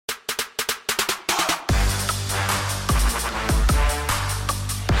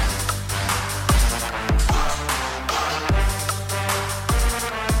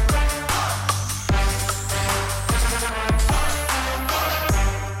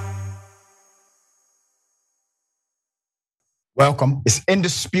Welcome. It's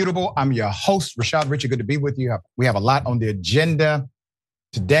indisputable. I'm your host, Rashad Richard. Good to be with you. We have a lot on the agenda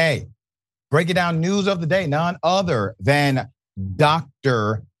today. Breaking down news of the day, none other than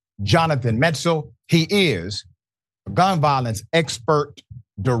Dr. Jonathan Metzl. He is a gun violence expert,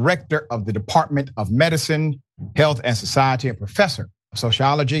 director of the Department of Medicine, Health and Society, and professor of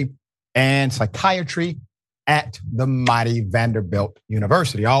sociology and psychiatry at the mighty Vanderbilt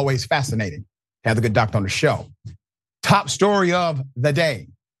University. Always fascinating to have the good doctor on the show. Top story of the day.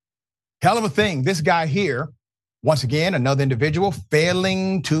 Hell of a thing. This guy here, once again, another individual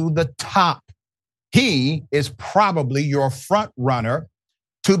failing to the top. He is probably your front runner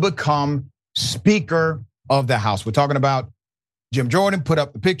to become Speaker of the House. We're talking about Jim Jordan. Put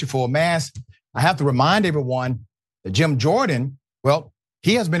up the picture for a mask. I have to remind everyone that Jim Jordan, well,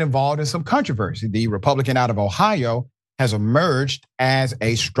 he has been involved in some controversy. The Republican out of Ohio has emerged as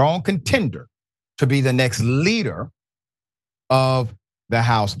a strong contender to be the next leader of the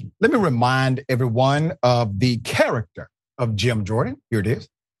House. Let me remind everyone of the character of Jim Jordan. Here it is.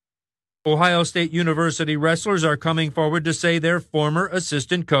 Ohio State University wrestlers are coming forward to say their former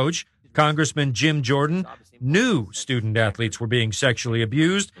assistant coach, Congressman Jim Jordan, knew student athletes were being sexually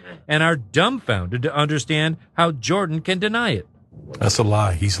abused and are dumbfounded to understand how Jordan can deny it. That's a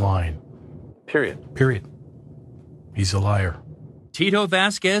lie. He's lying. Period. He's a liar. Tito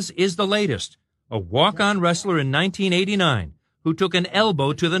Vasquez is the latest, a walk-on wrestler in 1989 who took an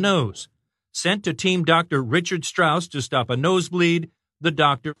elbow to the nose. Sent to Team Dr. Richard Strauss to stop a nosebleed, the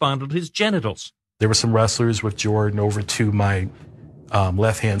doctor fondled his genitals. There were some wrestlers with Jordan over to my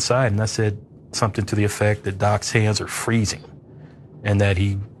left-hand side, and I said something to the effect that Doc's hands are freezing, and that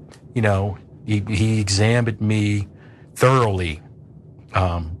he examined me thoroughly,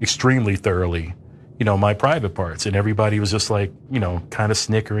 extremely thoroughly, my private parts, and everybody was just like, kind of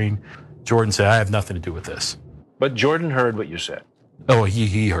snickering. Jordan said, I have nothing to do with this. But Jordan heard what you said. Oh,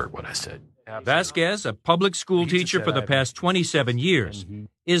 he heard what I said. Vasquez, a public school teacher for the past 27 years,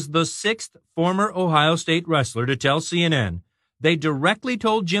 is the sixth former Ohio State wrestler to tell CNN they directly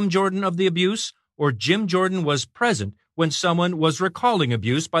told Jim Jordan of the abuse, or Jim Jordan was present when someone was recalling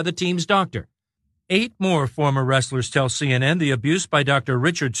abuse by the team's doctor. 8 more former wrestlers tell CNN the abuse by Dr.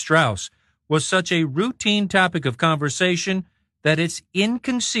 Richard Strauss was such a routine topic of conversation that it's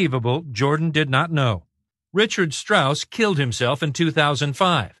inconceivable Jordan did not know. Richard Strauss killed himself in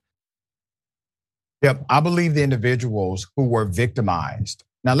 2005. Yep, I believe the individuals who were victimized.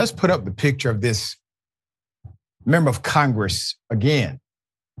 Now let's put up the picture of this member of Congress again.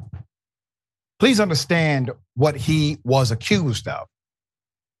 Please understand what he was accused of.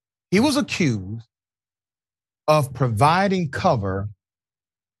 He was accused of providing cover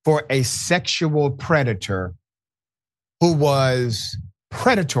for a sexual predator who was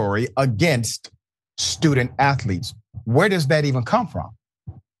predatory against student athletes. Where does that even come from?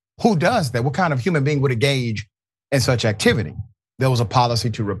 Who does that? What kind of human being would engage in such activity? There was a policy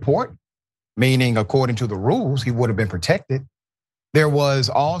to report, meaning according to the rules, he would have been protected. There was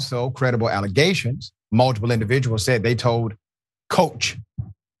also credible allegations. Multiple individuals said they told Coach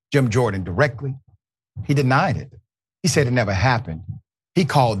Jim Jordan directly. He denied it. He said it never happened. He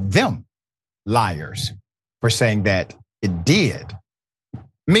called them liars for saying that it did,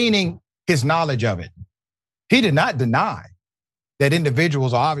 meaning his knowledge of it. He did not deny that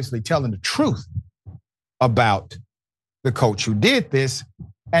individuals are obviously telling the truth about the coach who did this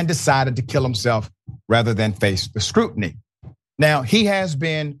and decided to kill himself rather than face the scrutiny. Now, he has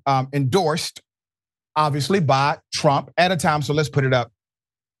been endorsed, obviously, by Trump at a time, so let's put it up.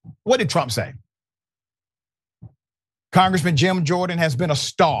 What did Trump say? Congressman Jim Jordan has been a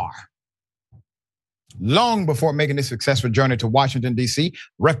star long before making this successful journey to Washington, D.C.,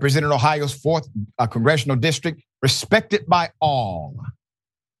 represented Ohio's 4th congressional district, respected by all.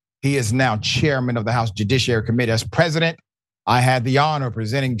 He is now chairman of the House Judiciary Committee. As president, I had the honor of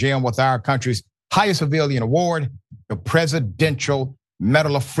presenting Jim with our country's highest civilian award, the Presidential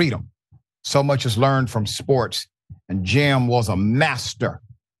Medal of Freedom. So much is learned from sports, and Jim was a master.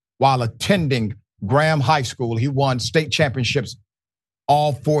 While attending Graham High School, he won state championships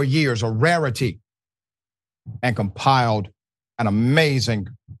all 4 years, a rarity, and compiled an amazing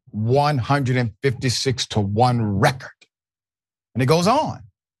 156-1 record. And it goes on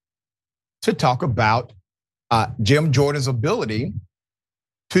to talk about Jim Jordan's ability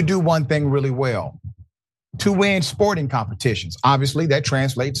to do one thing really well, to win sporting competitions. Obviously, that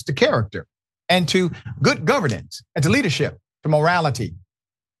translates to character and to good governance and to leadership, to morality.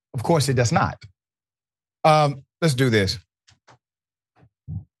 Of course, it does not. Let's do this.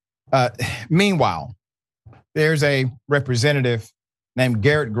 Meanwhile, there's a representative named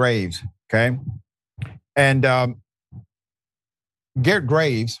Garrett Graves, okay? And Garrett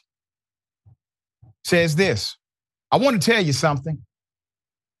Graves says this. I want to tell you something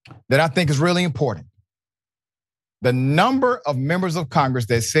that I think is really important. The number of members of Congress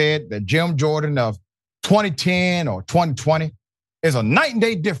that said that Jim Jordan of 2010 or 2020 is a night and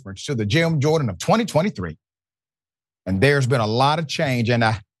day difference to the Jim Jordan of 2023. And there's been a lot of change and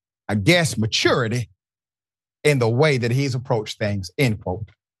I guess maturity in the way that he's approached things, end quote.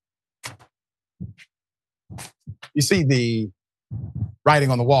 You see the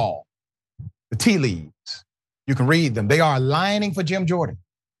writing on the wall, the tea leaves. You can read them. They are aligning for Jim Jordan.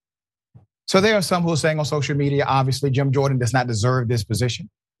 So there are some who are saying on social media, obviously, Jim Jordan does not deserve this position.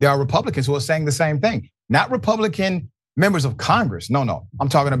 There are Republicans who are saying the same thing. Not Republican members of Congress. No. I'm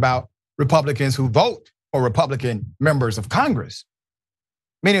talking about Republicans who vote for Republican members of Congress.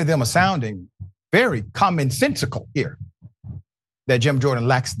 Many of them are sounding very commonsensical here. That Jim Jordan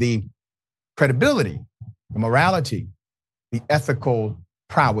lacks the credibility, the morality, the ethical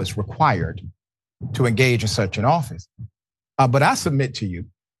prowess required to engage in such an office. But I submit to you,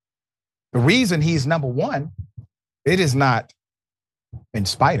 the reason he's number one, it is not in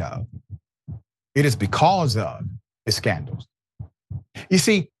spite of, it is because of his scandals. You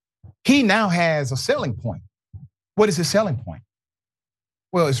see, he now has a selling point. What is his selling point?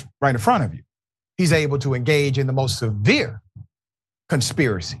 Well, it's right in front of you. He's able to engage in the most severe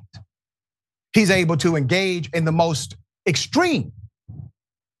conspiracies. He's able to engage in the most extreme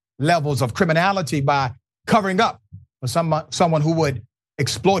levels of criminality by covering up for someone who would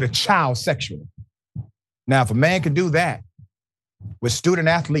exploit a child sexually. Now, if a man can do that with student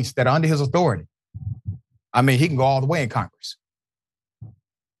athletes that are under his authority, I mean, he can go all the way in Congress.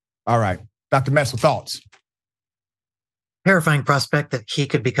 All right, Dr. Metzler, thoughts? Terrifying prospect that he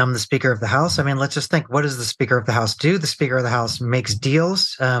could become the Speaker of the House. I mean, let's just think, what does the Speaker of the House do? The Speaker of the House makes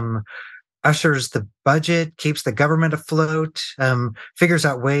deals, ushers the budget, keeps the government afloat, figures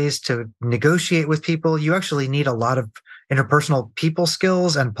out ways to negotiate with people. You actually need a lot of interpersonal people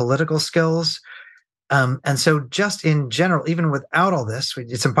skills and political skills. And so just in general, even without all this,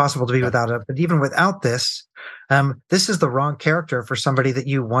 it's impossible to be without it, but even without this, this is the wrong character for somebody that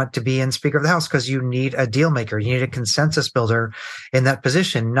you want to be in Speaker of the House, because you need a deal maker. You need a consensus builder in that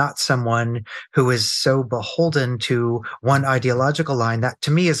position, not someone who is so beholden to one ideological line. That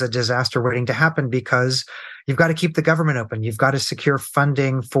to me is a disaster waiting to happen, because you've got to keep the government open. You've got to secure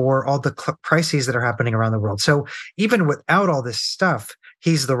funding for all the crises that are happening around the world. So even without all this stuff,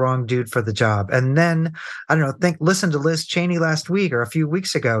 he's the wrong dude for the job. And then, I don't know, listen to Liz Cheney last week or a few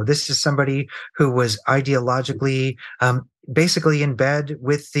weeks ago. This is somebody who was ideologically basically in bed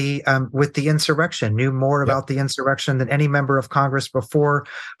with the insurrection, knew more about the insurrection than any member of Congress before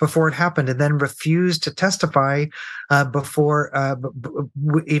it happened, and then refused to testify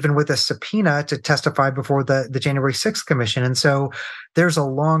even with a subpoena to testify before the January 6th commission. And so there's a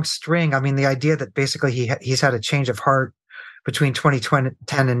long string. I mean, the idea that basically he's had a change of heart between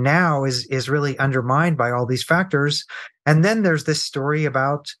 2010 and now is really undermined by all these factors. And then there's this story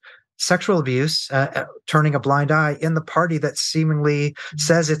about sexual abuse, turning a blind eye in the party that seemingly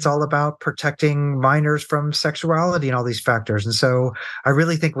says it's all about protecting minors from sexuality and all these factors. And so I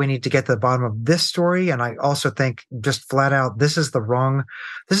really think we need to get to the bottom of this story. And I also think just flat out, this is the wrong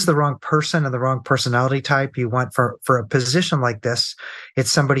person and the wrong personality type you want for a position like this. It's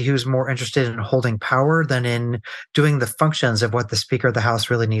somebody who's more interested in holding power than in doing the functions of what the Speaker of the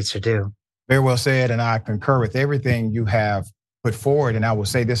House really needs to do. Very well said. And I concur with everything you have put forward. And I will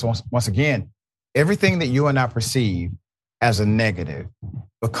say this once again, everything that you and I perceive as a negative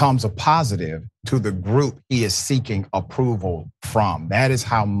becomes a positive to the group he is seeking approval from. That is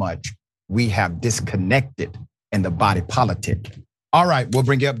how much we have disconnected in the body politic. All right, we'll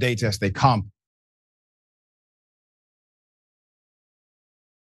bring you updates as they come.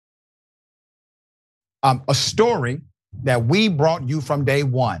 A story that we brought you from day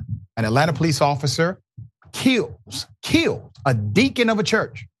one. An Atlanta police officer killed a deacon of a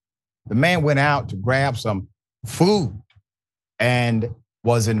church. The man went out to grab some food and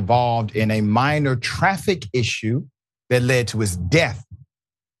was involved in a minor traffic issue that led to his death.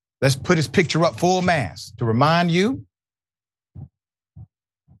 Let's put his picture up full mass to remind you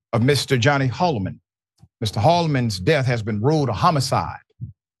of Mr. Johnny Holloman. Mr. Holloman's death has been ruled a homicide.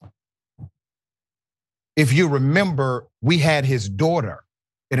 If you remember, we had his daughter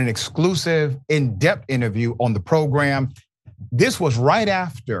in an exclusive, in-depth interview on the program. This was right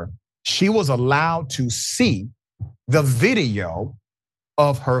after she was allowed to see the video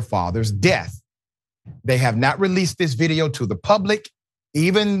of her father's death. They have not released this video to the public,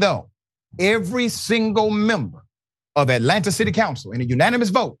 even though every single member of Atlanta City Council in a unanimous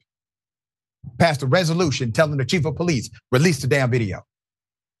vote passed a resolution telling the chief of police, release the damn video.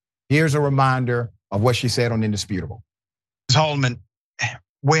 Here's a reminder of what she said on Indisputable. Ms. Holman,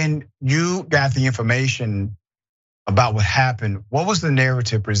 when you got the information about what happened, what was the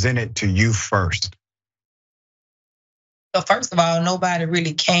narrative presented to you first? So first of all, nobody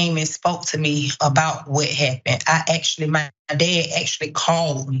really came and spoke to me about what happened. My dad actually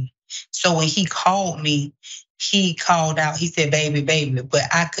called me. So when he called me, he called out, he said, baby, baby, but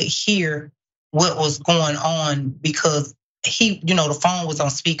I could hear what was going on because the phone was on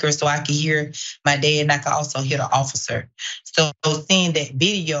speaker, so I could hear my dad and I could also hear the officer. So seeing that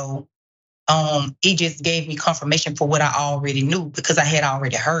video, it just gave me confirmation for what I already knew because I had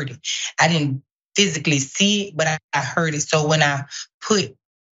already heard it. I didn't physically see it, but I heard it. So when I put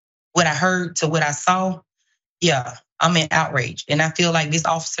what I heard to what I saw, yeah, I'm in outrage. And I feel like this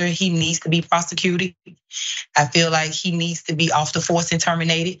officer, he needs to be prosecuted. I feel like he needs to be off the force and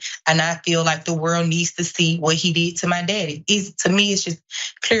terminated. And I feel like the world needs to see what he did to my daddy. To me, it's just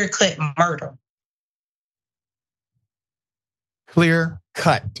clear-cut murder. Clear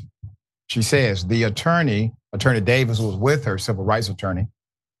cut. She says the Attorney Davis, who was with her, civil rights attorney,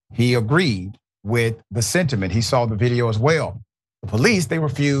 he agreed with the sentiment. He saw the video as well. The police, they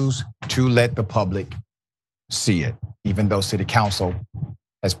refused to let the public see it, even though city council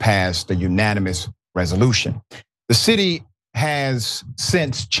has passed a unanimous resolution. The city has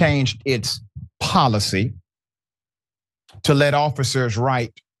since changed its policy to let officers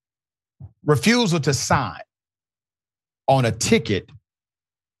write refusal to sign on a ticket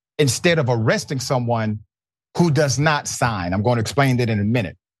instead of arresting someone who does not sign. I'm going to explain that in a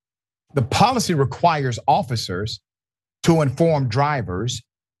minute. The policy requires officers to inform drivers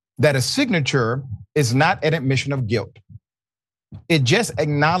that a signature is not an admission of guilt. It just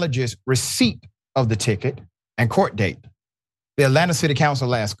acknowledges receipt of the ticket and court date. The Atlanta City Council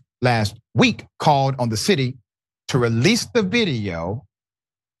last week called on the city to release the video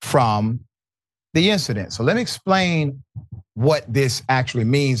from the incident. So let me explain what this actually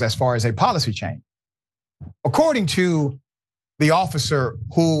means as far as a policy change. According to the officer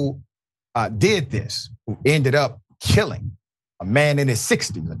who did this, who ended up killing a man in his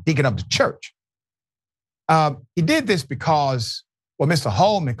 60s, a deacon of the church. He did this because, Mr.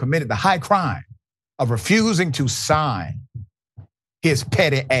 Holman committed the high crime of refusing to sign his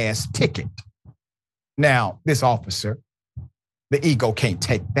petty ass ticket. Now, this officer, the ego can't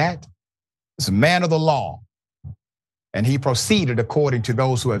take that. He's a man of the law. And he proceeded, according to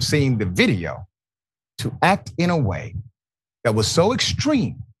those who have seen the video, to act in a way that was so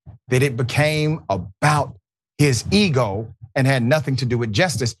extreme that it became about his ego and had nothing to do with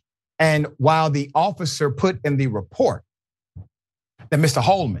justice. And while the officer put in the report that Mr.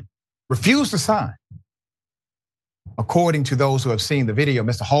 Holman refused to sign, according to those who have seen the video,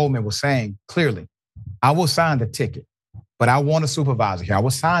 Mr. Holman was saying clearly, I will sign the ticket, but I want a supervisor here. I will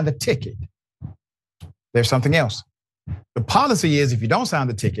sign the ticket. There's something else. The policy is if you don't sign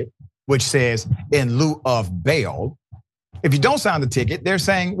the ticket, which says in lieu of bail, if you don't sign the ticket, they're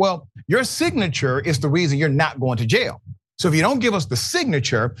saying, well, your signature is the reason you're not going to jail. So if you don't give us the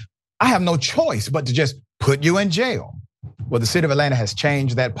signature, I have no choice but to just put you in jail. Well, the city of Atlanta has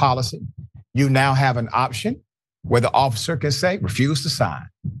changed that policy. You now have an option where the officer can say, refuse to sign.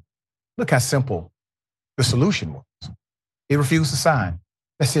 Look how simple the solution was. He refused to sign.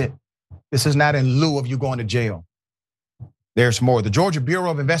 That's it. This is not in lieu of you going to jail. There's more. The Georgia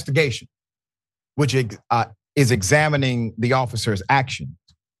Bureau of Investigation, which is examining the officer's actions,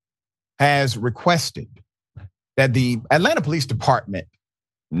 has requested that the Atlanta Police Department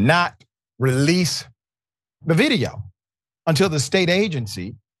not release the video until the state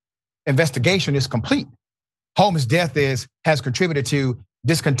agency investigation is complete. Holmes' death has contributed to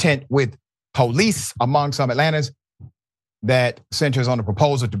discontent with police among some Atlantans that centers on the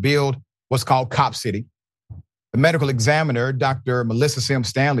proposal to build what's called Cop City. The medical examiner, Dr. Melissa Sims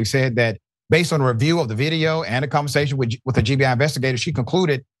Stanley, said that based on a review of the video and a conversation with a GBI investigator, she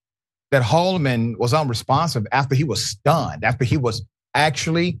concluded that Holman was unresponsive after he was stunned, after he was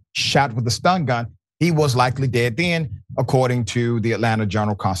actually shot with a stun gun. He was likely dead then, according to the Atlanta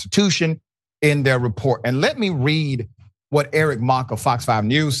Journal-Constitution in their report. And let me read what Eric Mock of Fox 5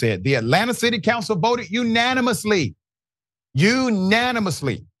 News said. The Atlanta City Council voted unanimously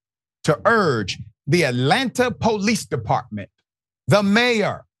to urge the Atlanta Police Department, the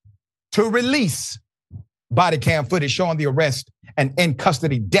mayor, to release body cam footage showing the arrest and in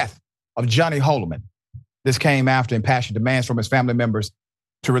custody death of Johnny Holman. This came after impassioned demands from his family members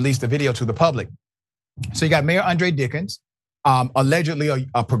to release the video to the public. So you got Mayor Andre Dickens, allegedly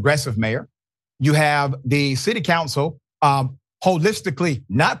a progressive mayor. You have the city council holistically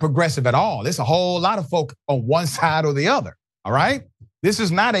not progressive at all. There's a whole lot of folk on one side or the other, all right? This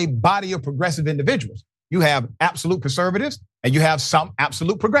is not a body of progressive individuals. You have absolute conservatives and you have some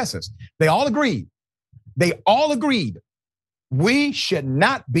absolute progressives. They all agreed. We should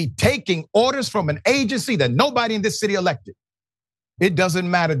not be taking orders from an agency that nobody in this city elected. It doesn't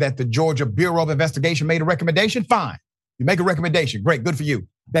matter that the Georgia Bureau of Investigation made a recommendation, fine. You make a recommendation, great, good for you.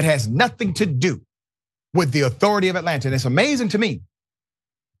 That has nothing to do with the authority of Atlanta. And it's amazing to me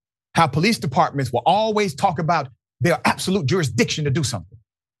how police departments will always talk about their absolute jurisdiction to do something.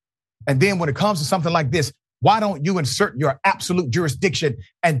 And then when it comes to something like this, why don't you insert your absolute jurisdiction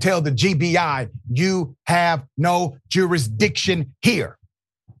and tell the GBI you have no jurisdiction here?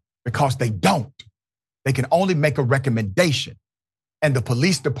 Because they don't. They can only make a recommendation. And the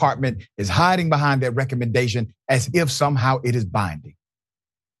police department is hiding behind that recommendation as if somehow it is binding.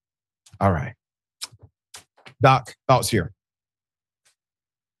 All right. Doc, thoughts here?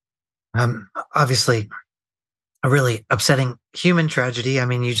 Obviously, a really upsetting human tragedy. I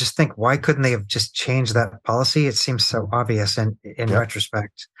mean, you just think, why couldn't they have just changed that policy? It seems so obvious in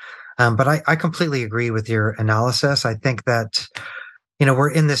retrospect. But I completely agree with your analysis. I think that,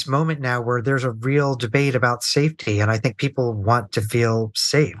 we're in this moment now where there's a real debate about safety. And I think people want to feel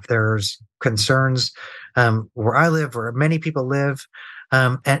safe. There's concerns where I live, where many people live.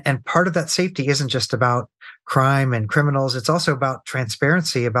 And part of that safety isn't just about crime and criminals. It's also about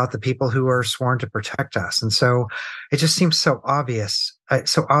transparency about the people who are sworn to protect us. And so it just seems so obvious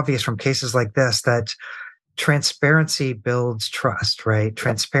from cases like this that transparency builds trust, right?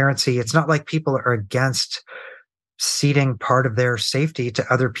 Transparency. It's not like people are against ceding part of their safety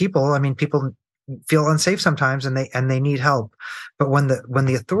to other people. I mean, people feel unsafe sometimes and they need help. But when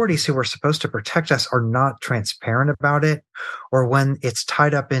the authorities who are supposed to protect us are not transparent about it, or when it's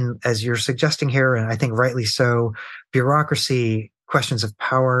tied up in, as you're suggesting here, and I think rightly so, bureaucracy, questions of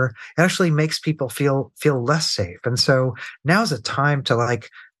power, it actually makes people feel less safe. And so now's a time to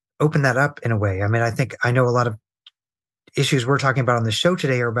open that up in a way. I mean, I know a lot of issues we're talking about on the show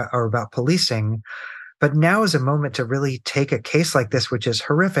today are about policing. But now is a moment to really take a case like this, which is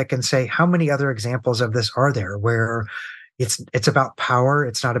horrific, and say, how many other examples of this are there where it's about power,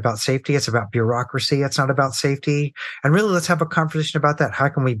 it's not about safety, it's about bureaucracy, it's not about safety. And really, let's have a conversation about that. How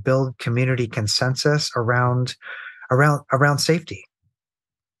can we build community consensus around safety?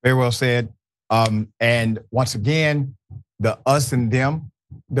 Very well said. And once again, the us and them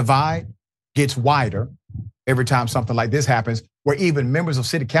divide gets wider every time something like this happens, where even members of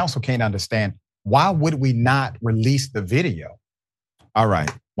city council can't understand. Why would we not release the video? All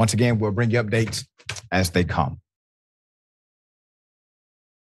right. Once again, we'll bring you updates as they come.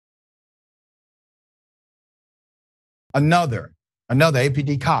 Another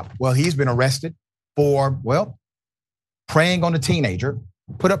APD cop. Well, he's been arrested for, preying on a teenager,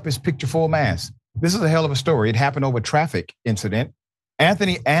 put up his picture full mask. This is a hell of a story. It happened over a traffic incident.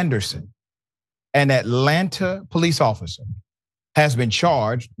 Anthony Anderson, an Atlanta police officer, has been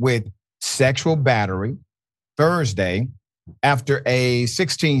charged with sexual battery Thursday after a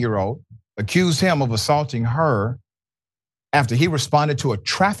 16-year-old accused him of assaulting her after he responded to a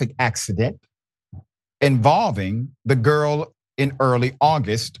traffic accident involving the girl in early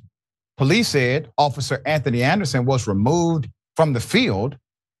August. Police said Officer Anthony Anderson was removed from the field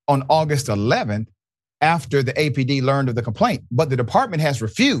on August 11th after the APD learned of the complaint, but the department has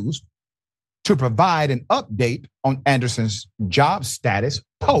refused to provide an update on Anderson's job status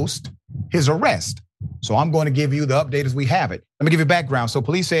post his arrest. So I'm going to give you the update as we have it. Let me give you background. So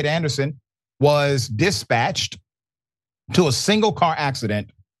police said Anderson was dispatched to a single car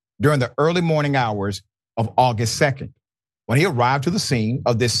accident during the early morning hours of August 2nd. When he arrived to the scene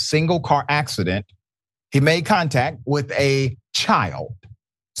of this single car accident, he made contact with a child,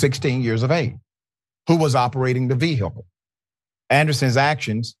 16 years of age, who was operating the vehicle. Anderson's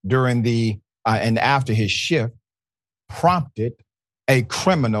actions during and after his shift prompted a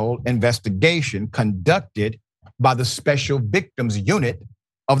criminal investigation conducted by the Special Victims Unit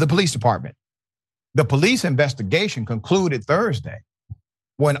of the police department. The police investigation concluded Thursday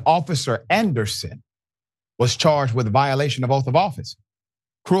when Officer Anderson was charged with violation of oath of office,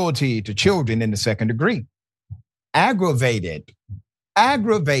 cruelty to children in the second degree, aggravated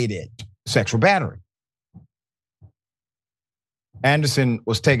sexual battery. Anderson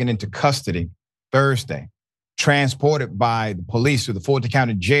was taken into custody Thursday, transported by the police to the Fulton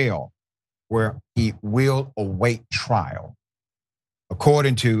County Jail, where he will await trial.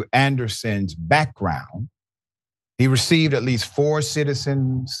 According to Anderson's background, he received at least 4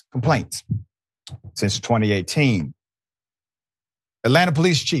 citizens' complaints since 2018. Atlanta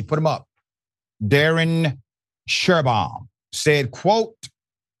Police Chief, put him up, Darren Sherbaum, said, quote,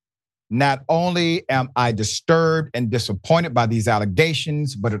 "Not only am I disturbed and disappointed by these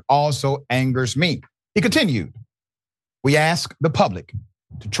allegations, but it also angers me." He continued, "We ask the public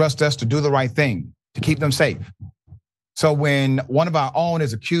to trust us to do the right thing, to keep them safe. So when one of our own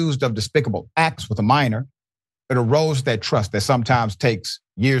is accused of despicable acts with a minor, it erodes that trust that sometimes takes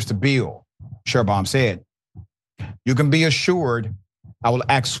years to build," Sherbaum said. "You can be assured I will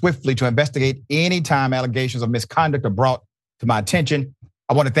act swiftly to investigate any time allegations of misconduct are brought to my attention.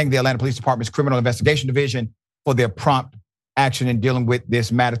 I want to thank the Atlanta Police Department's Criminal Investigation Division for their prompt action in dealing with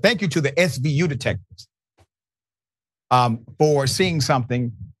this matter." Thank you to the SVU detectives for seeing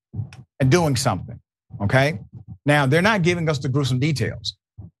something and doing something, okay? Now, they're not giving us the gruesome details,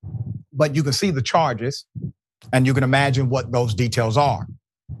 but you can see the charges and you can imagine what those details are.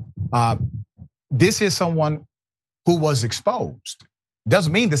 This is someone who was exposed.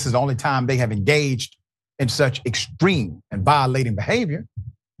 Doesn't mean this is the only time they have engaged in such extreme and violating behavior.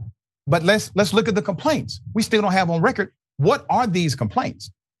 But let's look at the complaints. We still don't have on record. What are these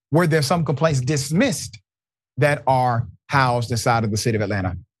complaints? Were there some complaints dismissed that are housed inside of the city of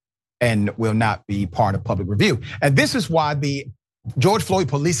Atlanta and will not be part of public review? And this is why the George Floyd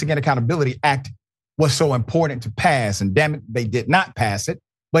Policing and Accountability Act was so important to pass. And damn it, they did not pass it.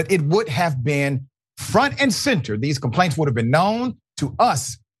 But it would have been front and center. These complaints would have been known to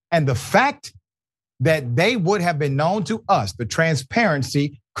us. And the fact that they would have been known to us, the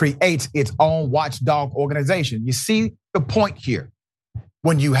transparency creates its own watchdog organization. You see the point here.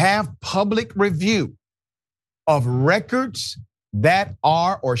 When you have public review of records that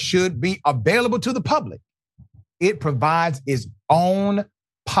are or should be available to the public, it provides its own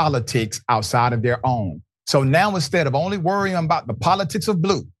politics outside of their own. So now instead of only worrying about the politics of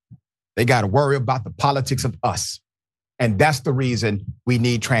blue, they got to worry about the politics of us. And that's the reason we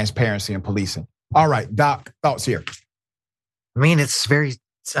need transparency in policing. All right, Doc, thoughts here? I mean,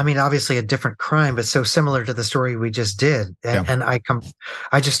 obviously a different crime, but so similar to the story we just did. And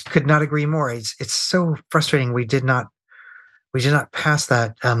I just could not agree more. It's so frustrating we did not pass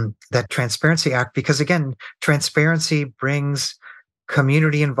that Transparency Act, because again, transparency brings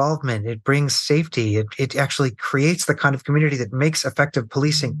community involvement. It brings safety. It actually creates the kind of community that makes effective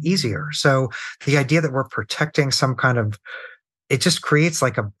policing easier. So the idea that we're protecting some kind of, it just creates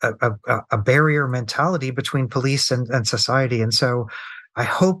like a barrier mentality between police and society. And so I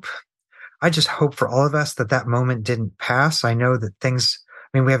just hope for all of us that moment didn't pass. I know that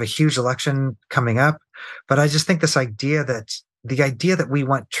we have a huge election coming up, but I just think the idea that we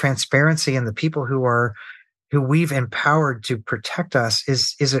want transparency and the people who we've empowered to protect us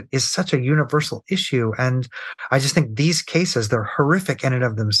is such a universal issue. And I just think these cases, they're horrific in and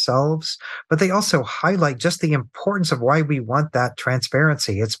of themselves, but they also highlight just the importance of why we want that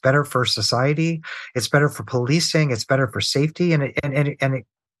transparency. It's better for society. It's better for policing. It's better for safety. And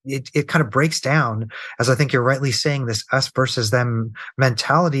it kind of breaks down, as I think you're rightly saying, this us versus them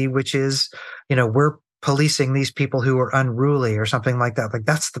mentality, which is, we're policing these people who are unruly or something like that. Like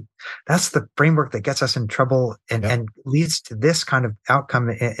that's the framework that gets us in trouble and leads to this kind of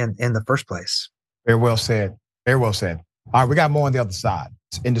outcome in the first place. Very well said. Very well said. All right, we got more on the other side.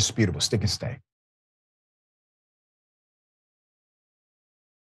 It's indisputable. Stick and stay.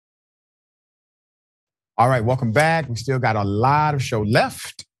 All right, welcome back. We still got a lot of show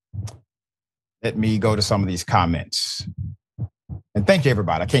left. Let me go to some of these comments. And thank you,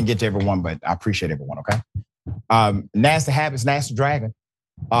 everybody. I can't get to everyone, but I appreciate everyone, okay? Nasty Habits, Nasty Dragon.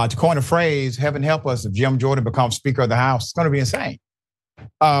 To coin a phrase, heaven help us if Jim Jordan becomes Speaker of the House. It's going to be insane.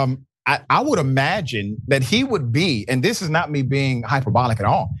 I would imagine that he would be, and this is not me being hyperbolic at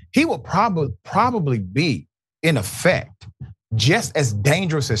all, he would probably be, in effect, just as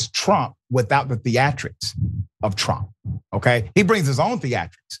dangerous as Trump without the theatrics of Trump, okay? He brings his own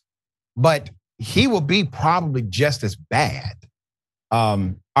theatrics, but he will be probably just as bad.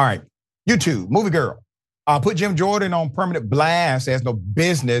 All right, YouTube, movie girl. Put Jim Jordan on permanent blast. Has no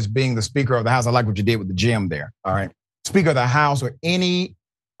business being the Speaker of the House. I like what you did with the Jim there. All right, Speaker of the House or any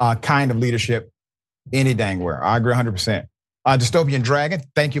kind of leadership, any dang where. I agree 100%. Dystopian Dragon,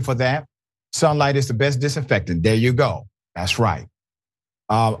 thank you for that. Sunlight is the best disinfectant. There you go. That's right.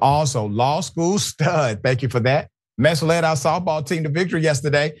 Also, Law School Stud, thank you for that. Mess led our softball team to victory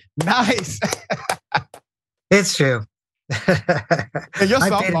yesterday. Nice. It's true. Your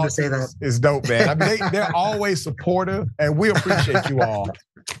softball team is dope, man. I mean, they're always supportive, and we appreciate you all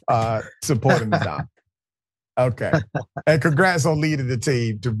supporting the doc. Okay, and congrats on leading the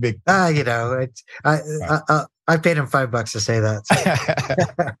team to victory. I paid him $5 to say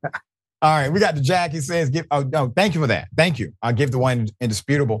that. All right, we got the Jack. He says, thank you for that. Thank you. I'll give the one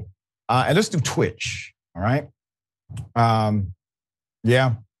indisputable. And let's do Twitch. All right.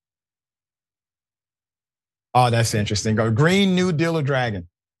 Yeah. Oh, that's interesting. Go Green New Deal or Dragon.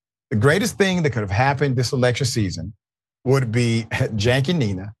 The greatest thing that could have happened this election season would be Janky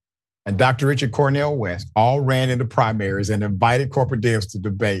Nina and Dr. Richard Cornell West all ran into primaries and invited corporate devs to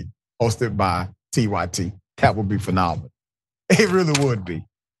debate hosted by TYT. That would be phenomenal. It really would be.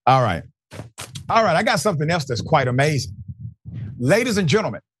 All right. I got something else that's quite amazing. Ladies and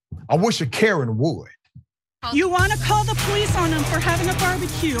gentlemen, I wish a Karen would. You want to call the police on them for having a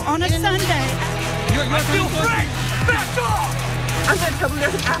barbecue on a Sunday. I feel free! Back off! I'm going to tell them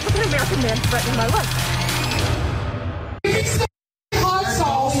there's an African-American man threatening my life. Hot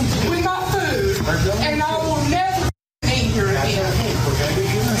sauce with my food, and I will never be here again.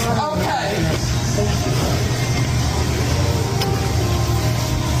 Okay.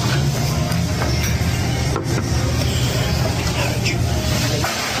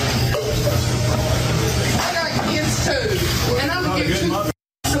 I got kids too, and I'm going to give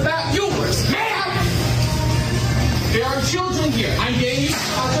two about yours. Ma'am! There are children here. I gave you.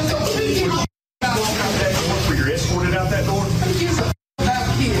 I just don't think you were you escorted out that door? Who gives a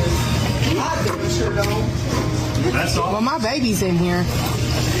about kids? I do, sure don't. That's all. Well, my baby's in here.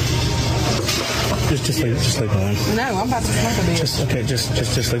 Just leave it alone. No, I'm about to smoke a bit. Just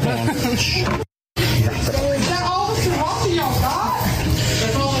leave it alone. Is that all the Sriracha y'all got?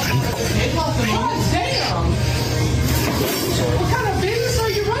 That's all. God damn! What kind of business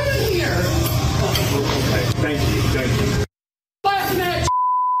are you running here? Thank you. Laughing at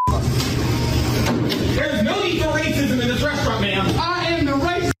There's no need for racism in this restaurant, ma'am. I am the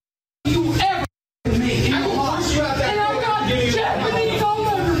racist you ever to me. I will watch you out there. And I've got Japanese all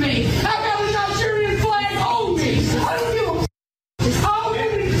over me. I've got a Nigerian flag on me. I don't give a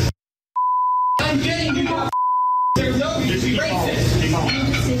I'm getting you. There's no need to be racist.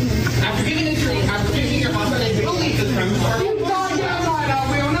 After giving your husband, we'll leave this room. You goddamn right I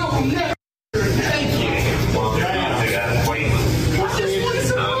will. No, I'm never. Thank you. I just wanted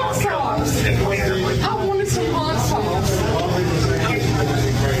some hot sauce. I wanted some hot sauce.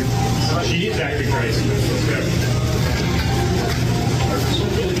 She is acting crazy.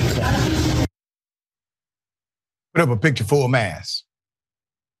 Put up a picture full mass.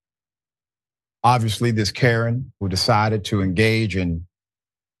 Obviously, this Karen who decided to engage in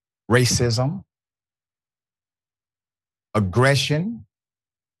racism, aggression,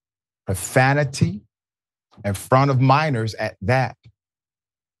 profanity in front of minors at that.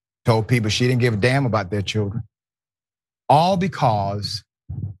 Told people she didn't give a damn about their children. All because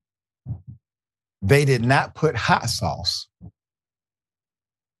they did not put hot sauce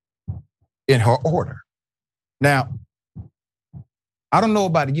in her order. Now, I don't know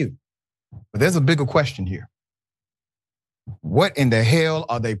about you, but there's a bigger question here. What in the hell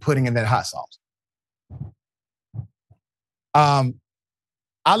are they putting in that hot sauce?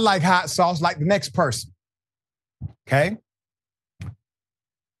 I like hot sauce like the next person, okay?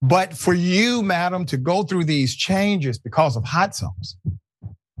 But for you, madam, to go through these changes because of hot sauce,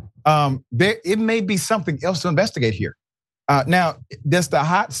 it may be something else to investigate here. Now, does the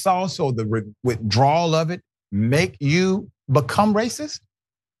hot sauce or the withdrawal of it make you become racist?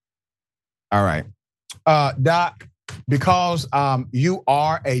 All right. Doc, because you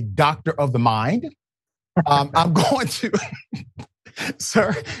are a doctor of the mind, I'm going to,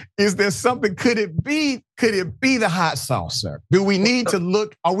 sir, is there something, could it be the hot sauce, sir? Do we need to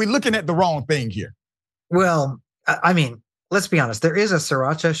look, are we looking at the wrong thing here? Well, I mean, let's be honest. There is a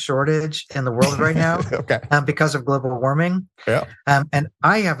sriracha shortage in the world right now okay. Because of global warming. Yeah. And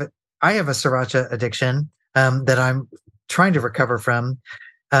I have a sriracha addiction that I'm trying to recover from.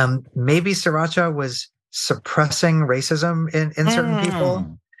 Maybe sriracha was suppressing racism in certain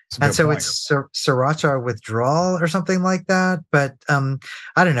people. And so it's sriracha withdrawal or something like that. But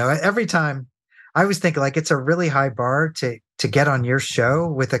I don't know. Every time I always think like it's a really high bar to get on your show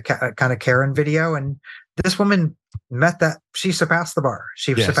with a kind of Karen video. And this woman met that. She surpassed the bar.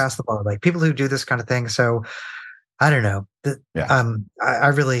 Surpassed the bar. Like people who do this kind of thing. So I don't know. I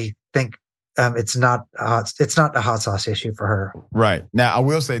really think it's not a hot sauce issue for her. Right. Now, I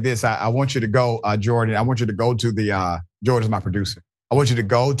will say this. I want you to go, Jordan. I want you to go to the, Jordan's my producer. I want you to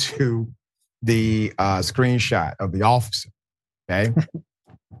go to the screenshot of the officer, okay?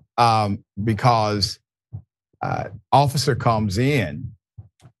 Because officer comes in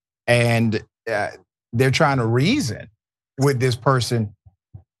and they're trying to reason with this person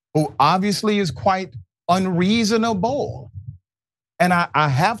who obviously is quite unreasonable. And I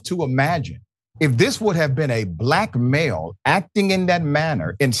have to imagine if this would have been a black male acting in that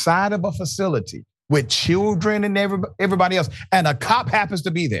manner inside of a facility with children and everybody else, and a cop happens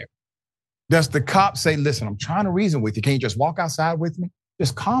to be there, Does the cop say, listen, I'm trying to reason with you. Can you just walk outside with me?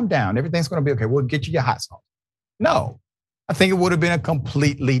 Just calm down. Everything's going to be okay. We'll get you your hot sauce. No, I think it would have been a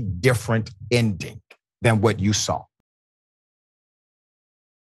completely different ending than what you saw.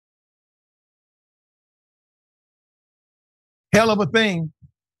 Hell of a thing.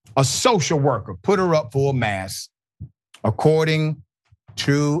 A social worker put her up for a mass, according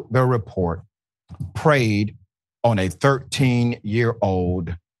to the report, preyed on a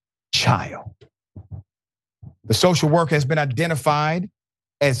 13-year-old child. The social worker has been identified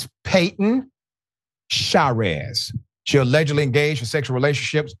as Peyton Charez. She allegedly engaged in sexual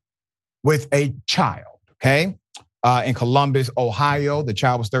relationships with a child, okay? In Columbus, Ohio, the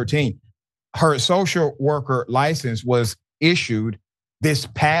child was 13. Her social worker license was issued this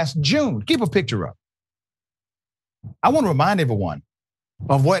past June. Keep a picture up. I want to remind everyone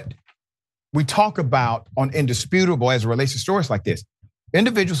of what we talk about on Indisputable as it relates to stories like this.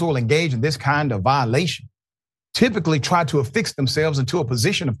 Individuals who will engage in this kind of violation typically try to affix themselves into a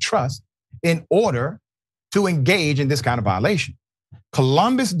position of trust in order to engage in this kind of violation.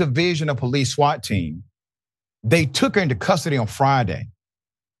 Columbus Division of Police SWAT team, they took her into custody on Friday.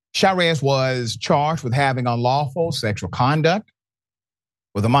 Charez was charged with having unlawful sexual conduct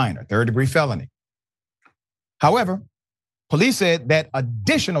with a minor, third-degree felony. However, police said that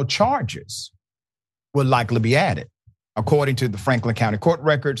additional charges will likely be added. According to the Franklin County Court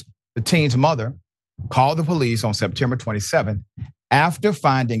records, the teen's mother called the police on September 27th after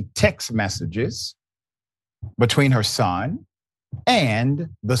finding text messages between her son and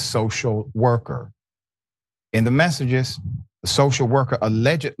the social worker. In the messages, the social worker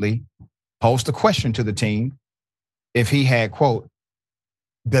allegedly posed a question to the teen if he had, quote,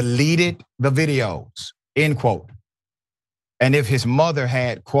 deleted the videos, end quote. And if his mother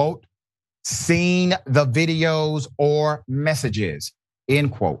had, quote, seen the videos or messages,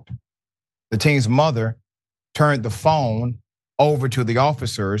 end quote. The teen's mother turned the phone over to the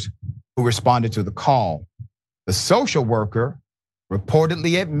officers who responded to the call. The social worker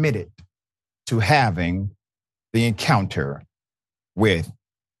reportedly admitted to having the encounter with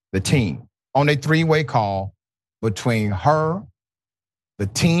the teen on a three-way call between her, the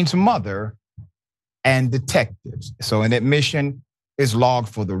teen's mother, and detectives. So an admission is logged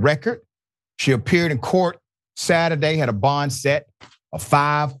for the record. She appeared in court Saturday, had a bond set of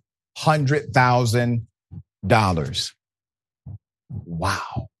 $500,000.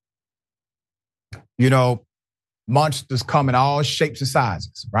 Wow. You know, monsters come in all shapes and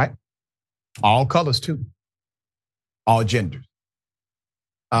sizes, right? All colors too. All genders.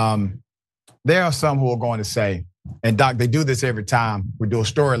 There are some who are going to say, and Doc, they do this every time we do a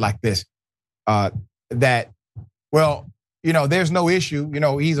story like this, that, well, you know, there's no issue. You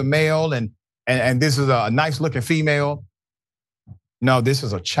know, he's a male and this is a nice looking female. No, this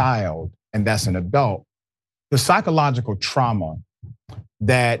is a child and that's an adult. The psychological trauma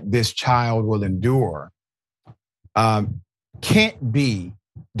that this child will endure can't be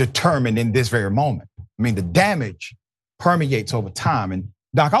determined in this very moment. I mean, the damage permeates over time. And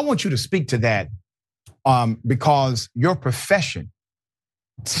Doc, I want you to speak to that because your profession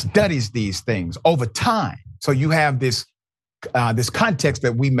studies these things over time. So you have this context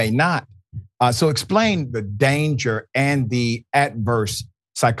that we may not. So explain the danger and the adverse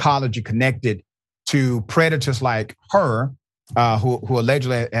psychology connected to predators like her, who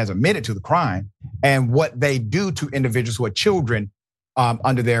allegedly has admitted to the crime, and what they do to individuals who are children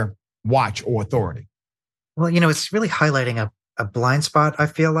under their watch or authority. Well, you know, it's really highlighting a blind spot, I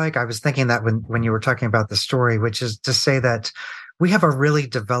feel like. I was thinking that when you were talking about the story, which is to say that we have a really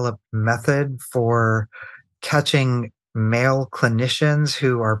developed method for catching male clinicians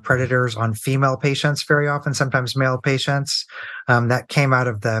who are predators on female patients very often, sometimes male patients. That came out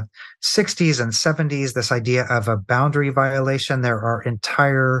of the 60s and 70s, this idea of a boundary violation. There are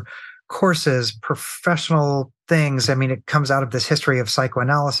entire courses, professional things. I mean, it comes out of this history of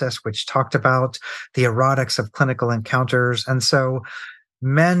psychoanalysis, which talked about the erotics of clinical encounters. And so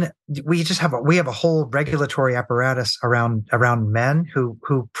men, we have a whole regulatory apparatus around men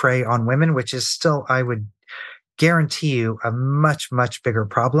who prey on women, which is still, I would guarantee you, a much, much bigger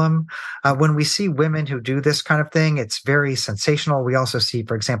problem. When we see women who do this kind of thing, it's very sensational. We also see,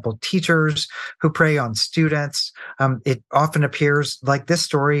 for example, teachers who prey on students. It often appears like this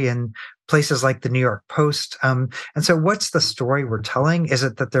story in places like the New York Post. And so what's the story we're telling? Is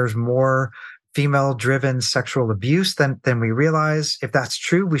it that there's more female-driven sexual abuse than we realize? If that's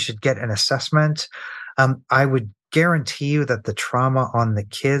true, we should get an assessment. I would guarantee you that the trauma on the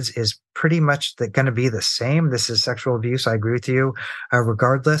kids is pretty much going to be the same. This is sexual abuse. I agree with you,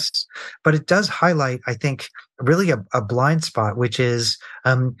 regardless. But it does highlight, I think, really a blind spot, which is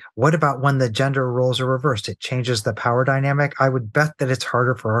what about when the gender roles are reversed? It changes the power dynamic. I would bet that it's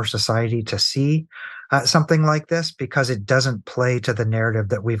harder for our society to see something like this because it doesn't play to the narrative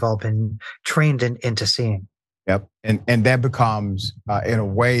that we've all been trained into seeing. Yep. And that becomes, in a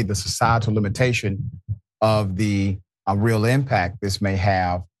way, the societal limitation of the real impact this may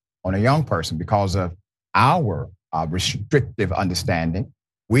have on a young person because of our restrictive understanding.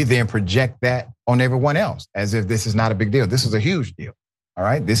 We then project that on everyone else as if this is not a big deal. This is a huge deal. All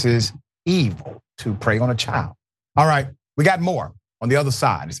right. This is evil to prey on a child. All right. We got more on the other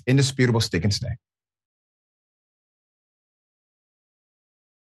side. It's indisputable stick and stay.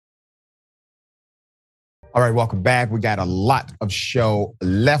 All right, welcome back. We got a lot of show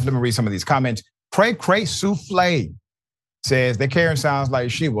left. Let me read some of these comments. Cray Souffle says that Karen sounds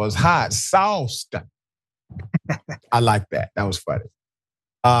like she was hot sauced. I like that. That was funny.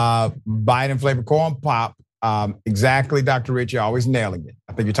 Biden flavored corn pop. Exactly, Dr. Rich. You're always nailing it.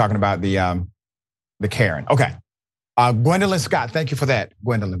 I think you're talking about the Karen. Okay. Gwendolyn Scott, thank you for that,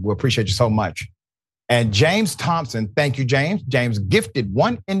 Gwendolyn. We appreciate you so much. And James Thompson, thank you, James. James gifted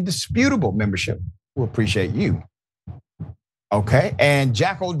one indisputable membership. We appreciate you. Okay. And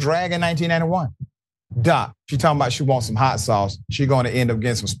Jackal Dragon 1991. Doc, she talking about she wants some hot sauce. She's going to end up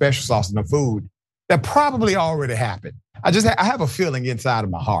getting some special sauce in the food that probably already happened. I have a feeling inside of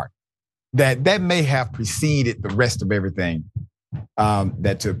my heart that may have preceded the rest of everything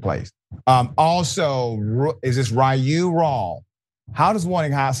that took place. Also, is this Ryu Raw? How does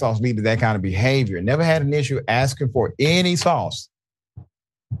wanting hot sauce lead to that kind of behavior? Never had an issue asking for any sauce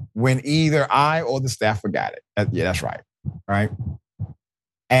when either I or the staff forgot it. Yeah, that's right. All right.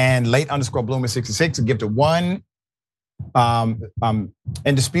 And late_Bloomer66 gifted one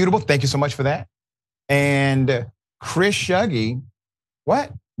indisputable. Thank you so much for that. And Chris Shuggy,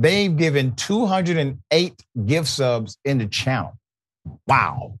 what? They've given 208 gift subs in the channel.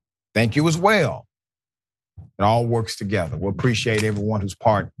 Wow. Thank you as well. It all works together. We appreciate everyone who's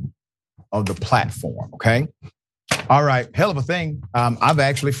part of the platform, okay? All right, hell of a thing. I've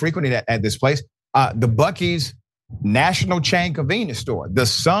actually frequented at this place. The Buc-ee's national chain convenience store, the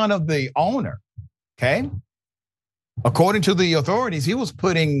son of the owner, okay? According to the authorities, he was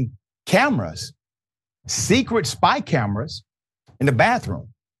putting cameras, secret spy cameras in the bathroom.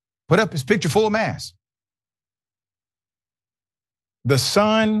 Put up his picture full mask. The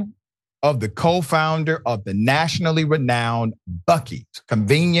son of the co-founder of the nationally renowned Buc-ee's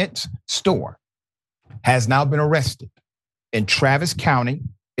convenience store has now been arrested in Travis County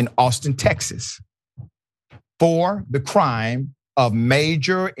in Austin, Texas, for the crime of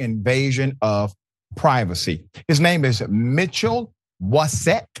major invasion of privacy. His name is Mitchell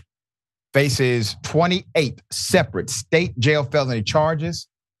Wasek, faces 28 separate state jail felony charges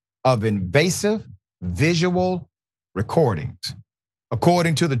of invasive visual recordings.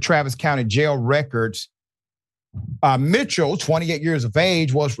 According to the Travis County jail records, Mitchell, 28 years of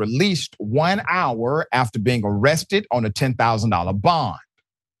age, was released 1 hour after being arrested on a $10,000 bond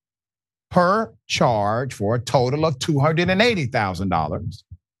per charge for a total of $280,000.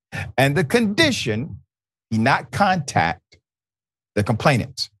 And the condition, he not contact the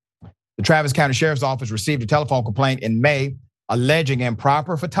complainants. The Travis County Sheriff's Office received a telephone complaint in May alleging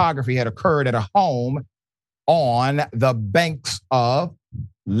improper photography had occurred at a home on the banks of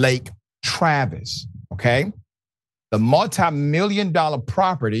Lake Travis, okay? The multi-million-dollar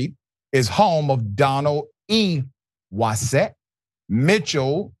property is home of Donald E. Wasek,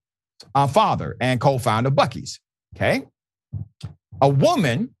 Mitchell's father and co-founder of Buc-ee's, okay? A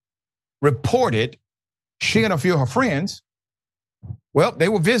woman reported she and a few of her friends, well, they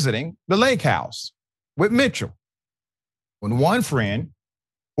were visiting the lake house with Mitchell when one friend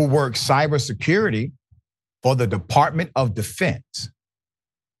who works cybersecurity for the Department of Defense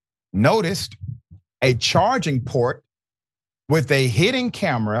noticed a charging port with a hidden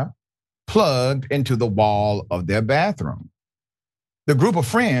camera plugged into the wall of their bathroom. The group of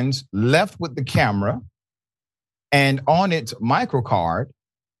friends left with the camera and on its microcard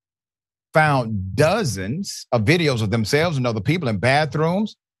found dozens of videos of themselves and other people in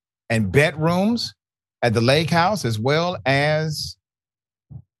bathrooms and bedrooms at the lake house, as well as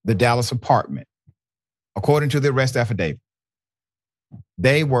the Dallas apartment. According to the arrest affidavit,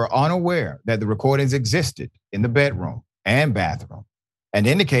 they were unaware that the recordings existed in the bedroom and bathroom and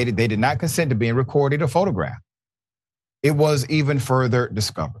indicated they did not consent to being recorded or photographed. It was even further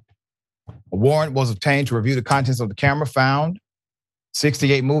discovered. A warrant was obtained to review the contents of the camera found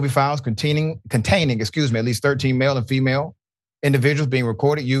 68 movie files containing, at least 13 male and female individuals being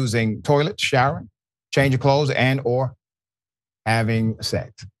recorded using toilets, showering, changing clothes, and or having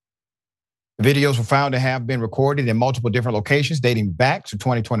sex. The videos were found to have been recorded in multiple different locations dating back to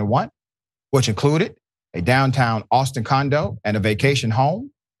 2021, which included a downtown Austin condo and a vacation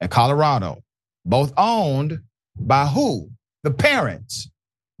home in Colorado, both owned by who? The parents.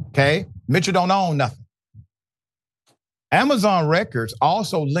 Okay? Mitchell don't own nothing. Amazon Records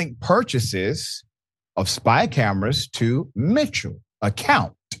also linked purchases of spy cameras to Mitchell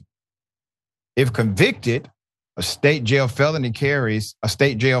account. If convicted, a state jail felony carries a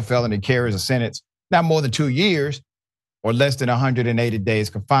sentence not more than 2 years or less than 180 days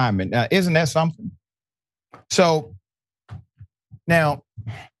confinement. Now, isn't that something? So now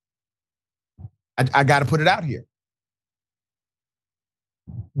I got to put it out here.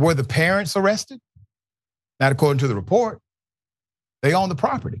 Were the parents arrested? Not according to the report. They own the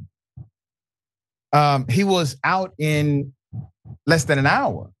property. He was out in less than an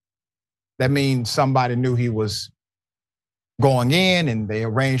hour. That means somebody knew he was going in and they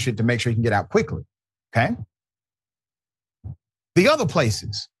arranged it to make sure he can get out quickly, okay? The other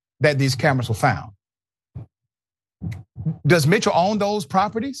places that these cameras were found. Does Mitchell own those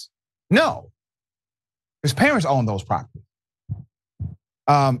properties? No. His parents own those properties.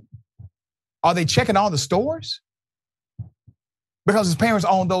 Are they checking all the stores? Because his parents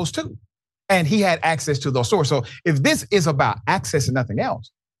own those too. And he had access to those stores. So if this is about access and nothing else,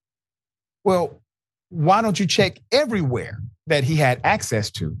 well, why don't you check everywhere that he had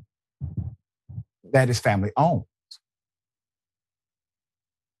access to that his family owns?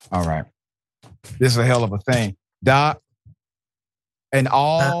 All right. This is a hell of a thing. Doc, and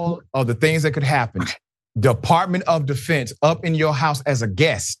all of the things that could happen, Department of Defense up in your house as a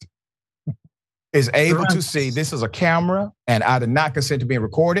guest is able to see this is a camera and I did not consent to being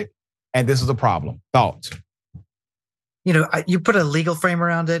recorded and this is a problem. Thoughts? You know, you put a legal frame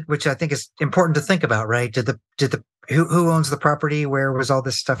around it, which I think is important to think about, right? Who owns the property? Where was all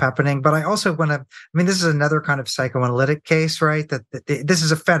this stuff happening? But I also want to, this is another kind of psychoanalytic case, right? That this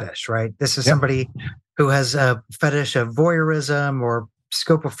is a fetish, right? This is somebody who has a fetish of voyeurism or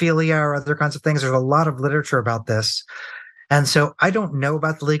scopophilia or other kinds of things. There's a lot of literature about this. And so I don't know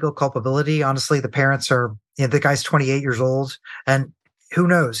about the legal culpability. Honestly, the parents are, the guy's 28 years old and who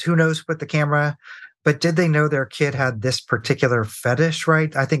knows with the camera, but did they know their kid had this particular fetish,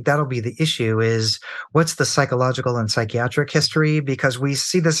 right? I think that'll be the issue is what's the psychological and psychiatric history? Because we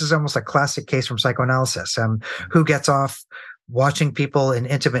see this as almost a classic case from psychoanalysis. Who gets off watching people in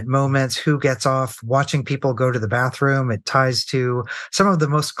intimate moments, who gets off watching people go to the bathroom. It ties to some of the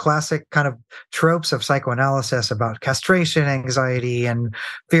most classic kind of tropes of psychoanalysis about castration anxiety and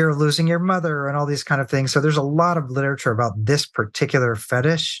fear of losing your mother and all these kind of things. So there's a lot of literature about this particular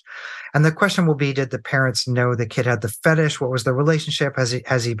fetish. And the question will be, did the parents know the kid had the fetish? What was the relationship?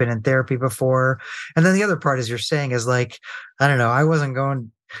 Has he been in therapy before? And then the other part, as you're saying, is like, I don't know, I wasn't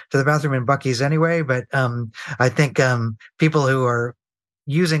going to the bathroom in Buc-ee's anyway, but I think people who are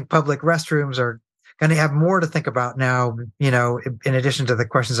using public restrooms are going to have more to think about now, in addition to the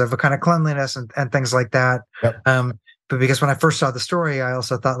questions of a kind of cleanliness and things like that. Yep. But because when I first saw the story, I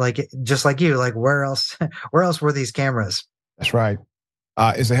also thought, just like you, where else were these cameras? That's right.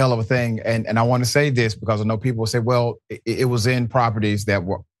 It's a hell of a thing. And I want to say this because I know people will say, well, it was in properties that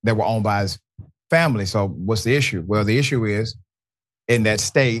were owned by his family. So what's the issue? Well, the issue is in that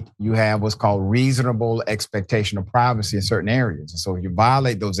state, you have what's called reasonable expectation of privacy in certain areas. And so if you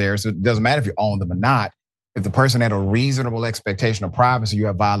violate those areas, it doesn't matter if you own them or not. If the person had a reasonable expectation of privacy, you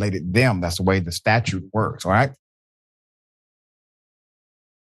have violated them. That's the way the statute works, all right?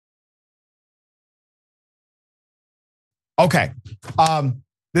 Okay,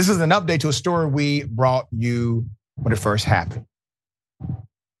 this is an update to a story we brought you when it first happened.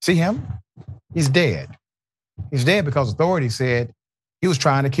 See him? He's dead. He's dead because authorities said he was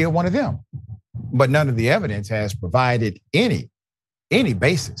trying to kill one of them. But none of the evidence has provided any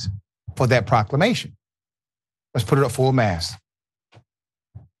basis for that proclamation. Let's put it up full mass.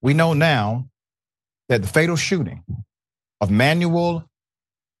 We know now that the fatal shooting of Manuel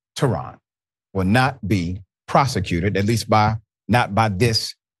Teran will not be prosecuted, at least not by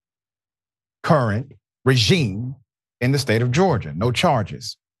this current regime in the state of Georgia. No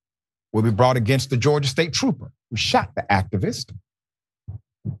charges will be brought against the Georgia state trooper who shot the activist.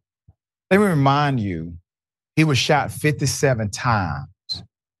 Let me remind you, he was shot 57 times,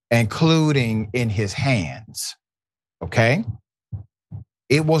 including in his hands, okay?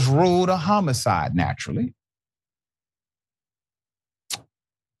 It was ruled a homicide, naturally.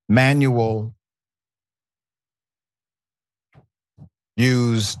 Manuel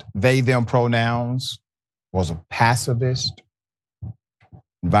used they, them pronouns, was a pacifist,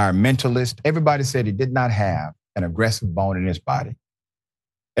 environmentalist. Everybody said he did not have an aggressive bone in his body.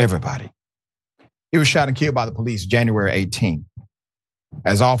 Everybody. He was shot and killed by the police January 18th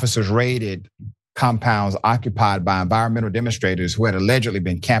as officers raided compounds occupied by environmental demonstrators who had allegedly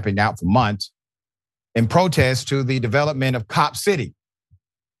been camping out for months in protest to the development of Cop City.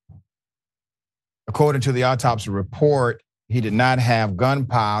 According to the autopsy report, he did not have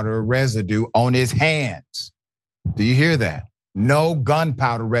gunpowder residue on his hands. Do you hear that? No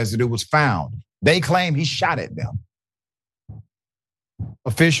gunpowder residue was found. They claim he shot at them.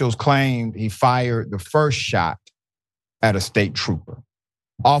 Officials claimed he fired the first shot at a state trooper.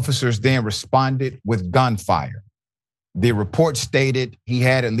 Officers then responded with gunfire. The report stated he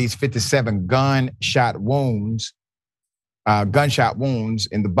had at least 57 gunshot wounds in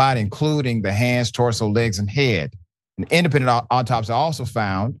the body, including the hands, torso, legs, and head. An independent autopsy also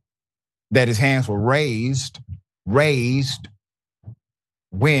found that his hands were raised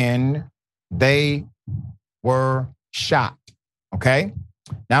when they were shot. Okay?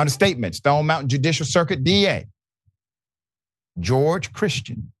 Now the statement, Stone Mountain Judicial Circuit DA George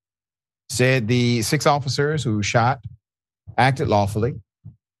Christian said the 6 officers who shot acted lawfully.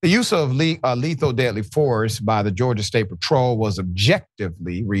 The use of lethal deadly force by the Georgia State Patrol was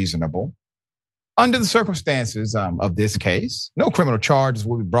objectively reasonable. Under the circumstances of this case, no criminal charges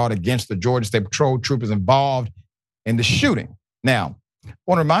will be brought against the Georgia State Patrol troopers involved in the shooting. Now, I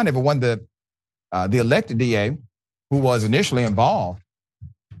want to remind everyone that the elected DA, who was initially involved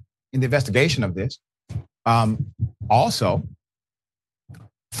in the investigation of this, also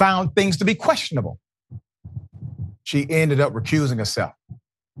found things to be questionable. She ended up recusing herself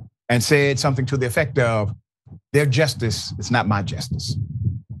and said something to the effect of, their justice is not my justice.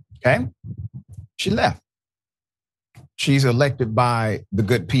 Okay? She left. She's elected by the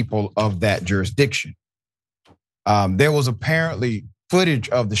good people of that jurisdiction. There was apparently footage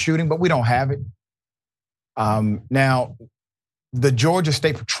of the shooting, but we don't have it. Now, the Georgia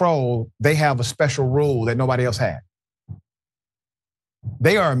State Patrol, they have a special rule that nobody else had.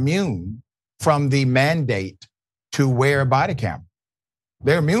 They are immune from the mandate to wear a body camera.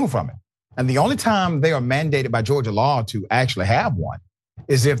 They're immune from it. And the only time they are mandated by Georgia law to actually have one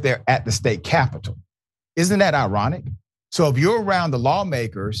is if they're at the state capitol. Isn't that ironic? So if you're around the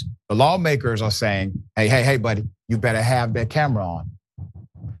lawmakers are saying, hey, buddy, you better have that camera on.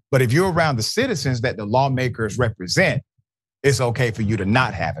 But if you're around the citizens that the lawmakers represent, it's okay for you to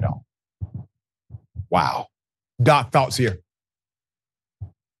not have it on. Wow. Doc, thoughts here?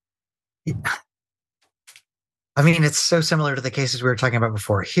 I mean, it's so similar to the cases we were talking about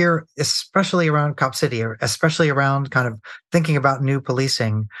before. Here, especially around Cop City, or especially around kind of thinking about new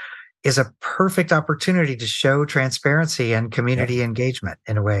policing, is a perfect opportunity to show transparency and community engagement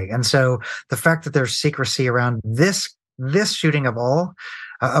in a way. And so the fact that there's secrecy around this shooting of all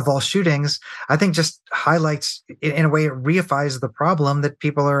shootings, I think just highlights, in a way, it reifies the problem that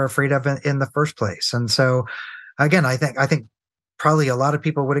people are afraid of in the first place. And so, again, I think probably a lot of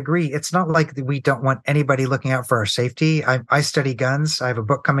people would agree. It's not like we don't want anybody looking out for our safety. I study guns. I have a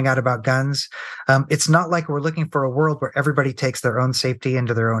book coming out about guns. It's not like we're looking for a world where everybody takes their own safety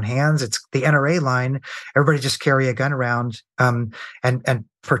into their own hands. It's the NRA line. Everybody just carry a gun around and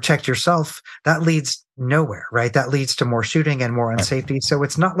protect yourself. That leads nowhere, right? That leads to more shooting and more unsafety. So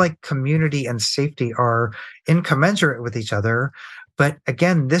it's not like community and safety are incommensurate with each other. But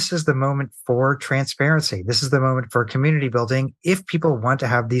again, this is the moment for transparency. This is the moment for community building if people want to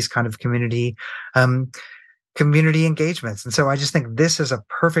have these kind of community engagements. And so I just think this is a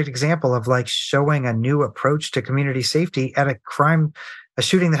perfect example of like showing a new approach to community safety at a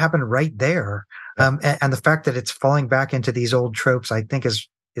shooting that happened right there. And the fact that it's falling back into these old tropes, I think is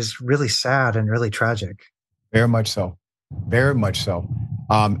really sad and really tragic. Very much so. Very much so.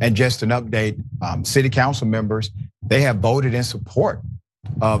 And just an update, city council members, they have voted in support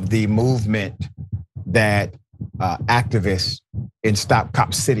of the movement that activists in Stop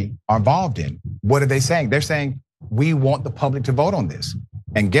Cop City are involved in. What are they saying? They're saying, we want the public to vote on this.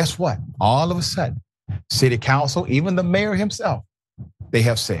 And guess what? All of a sudden, city council, even the mayor himself, they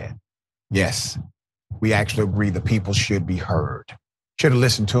have said, yes, we actually agree the people should be heard. Should have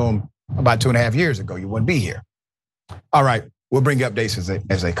listened to them about 2.5 years ago. You wouldn't be here. All right, we'll bring you updates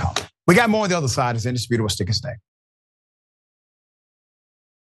as they come. We got more on the other side. It's Indisputable. Stick and stay.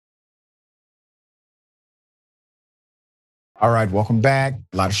 All right, welcome back.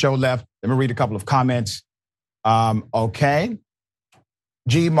 A lot of show left. Let me read a couple of comments. Okay.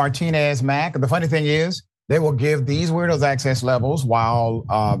 G. Martinez Mac. The funny thing is, they will give these weirdos access levels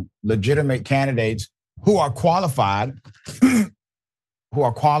while legitimate candidates who are qualified who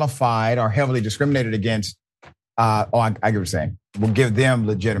are qualified are heavily discriminated against. I get what you're saying. We'll give them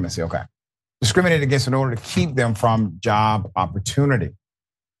legitimacy. Okay. Discriminated against in order to keep them from job opportunity.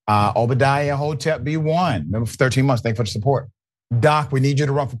 Obadiah Hotep B1, member for 13 months. Thank you for the support. Doc, we need you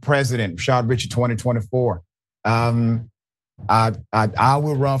to run for president. Rashad Richard 2024. I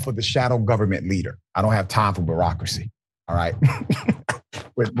will run for the shadow government leader. I don't have time for bureaucracy. All right.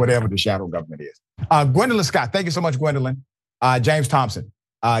 With whatever the shadow government is. Gwendolyn Scott, thank you so much, Gwendolyn. James Thompson,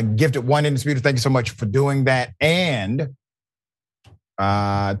 gifted one Indisputed. Thank you so much for doing that. And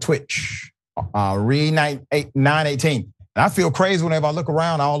Twitch, Re918. And I feel crazy whenever I look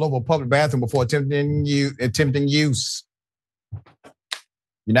around all over a public bathroom before attempting use.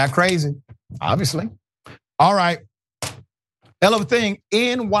 You're not crazy, obviously. All right. Hell of a thing,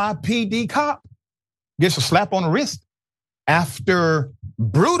 NYPD cop gets a slap on the wrist after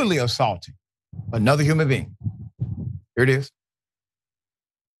brutally assaulting another human being. Here it is.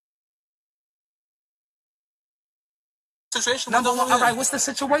 Situation. Number one, all right, what's the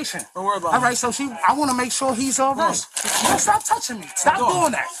situation? Don't worry about it. All right, so I want to make sure he's all right. No, stop touching me. Stop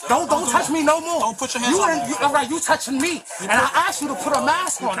doing that. Don't touch me no more. Don't put your hands on me. All right, you touching me. And I asked you to put a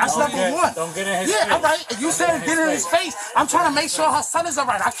mask on. That's number one. Don't get in his face. Yeah, all right. You said get in his face. I'm trying to make sure her son is all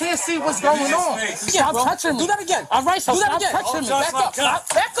right. I can't see what's going on. Stop touching me. Do that again. All right, so stop touching me. Back up.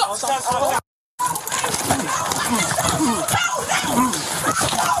 Back up.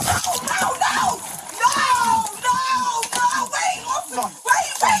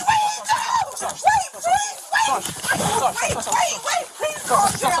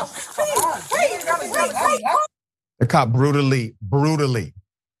 The cop brutally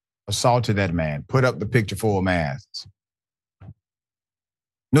assaulted that man, put up the picture full of masks.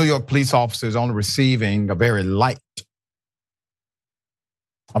 New York police officers only receiving a very light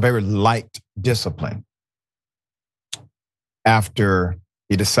discipline after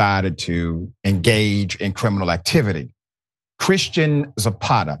he decided to engage in criminal activity. Christian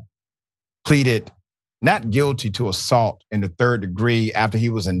Zapata pleaded not guilty to assault in the third degree after he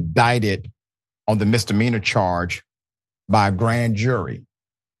was indicted on the misdemeanor charge by a grand jury.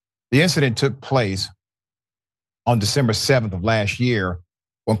 The incident took place on December 7th of last year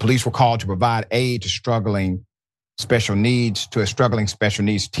when police were called to provide aid to a struggling special needs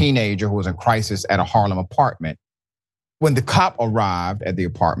teenager who was in crisis at a Harlem apartment. When the cop arrived at the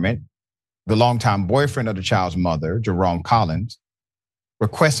apartment, the longtime boyfriend of the child's mother, Jerome Collins,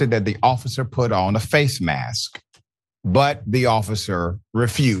 requested that the officer put on a face mask, but the officer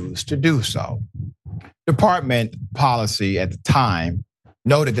refused to do so. Department policy at the time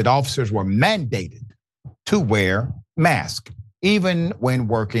noted that officers were mandated to wear masks, even when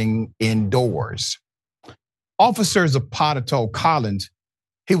working indoors. Officer Zapata told Collins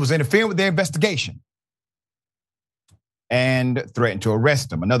he was interfering with their investigation and threatened to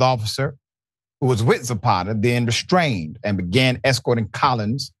arrest him. Another officer who was with Zapata then restrained and began escorting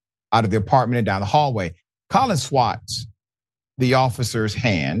Collins out of the apartment and down the hallway. Collins swats the officer's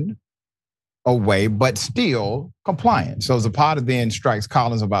hand away, but still compliant. So Zapata then strikes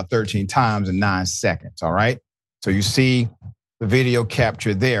Collins about 13 times in 9 seconds, all right? So you see the video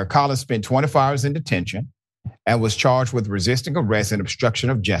captured there. Collins spent 24 hours in detention and was charged with resisting arrest and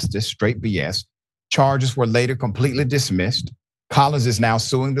obstruction of justice, straight BS. Charges were later completely dismissed. Collins is now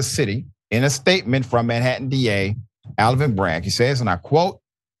suing the city. In a statement from Manhattan DA Alvin Bragg, he says, and I quote,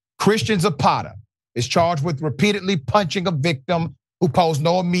 Christian Zapata is charged with repeatedly punching a victim who posed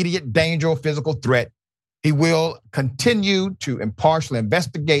no immediate danger or physical threat. He will continue to impartially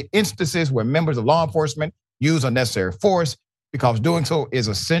investigate instances where members of law enforcement use unnecessary force because doing so is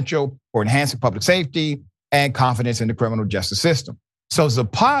essential for enhancing public safety and confidence in the criminal justice system. So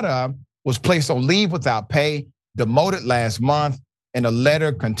Zapata was placed on leave without pay, demoted last month. In a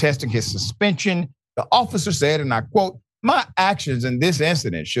letter contesting his suspension, the officer said, and I quote, my actions in this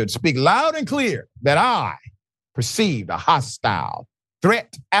incident should speak loud and clear that I perceived a hostile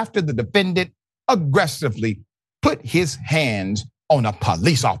threat after the defendant aggressively put his hands on a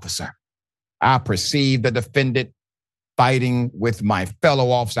police officer. I perceived the defendant fighting with my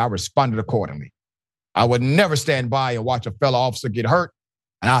fellow officer. I responded accordingly. I would never stand by and watch a fellow officer get hurt,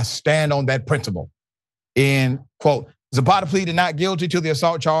 and I stand on that principle. End quote. Zapata pleaded not guilty to the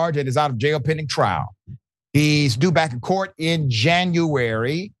assault charge and is out of jail pending trial. He's due back in court in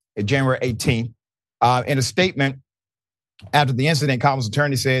January 18th. In a statement after the incident, Collins'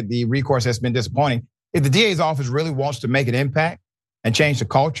 attorney said the recourse has been disappointing. If the DA's office really wants to make an impact and change the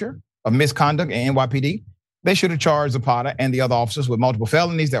culture of misconduct in NYPD, they should have charged Zapata and the other officers with multiple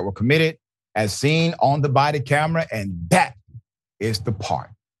felonies that were committed as seen on the body camera, and that is the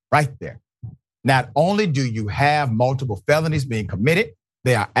part right there. Not only do you have multiple felonies being committed,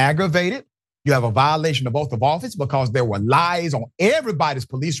 They are aggravated. You have a violation of oath of office because there were lies on everybody's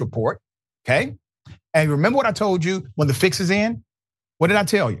police report, okay? And remember what I told you when the fix is in? What did I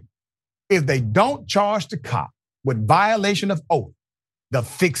tell you? If they don't charge the cop with violation of oath, the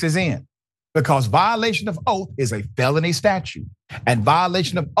fix is in. Because violation of oath is a felony statute. And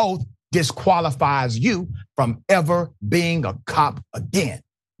violation of oath disqualifies you from ever being a cop again.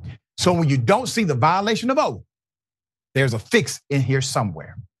 So when you don't see the violation of oath, there's a fix in here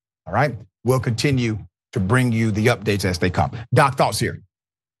somewhere, all right? We'll continue to bring you the updates as they come. Doc, thoughts here?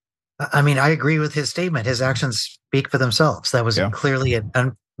 I mean, I agree with his statement. His actions speak for themselves. That was clearly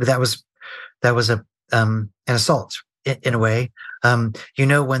that was an assault in a way.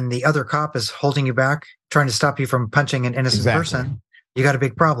 When the other cop is holding you back, trying to stop you from punching an innocent person, you got a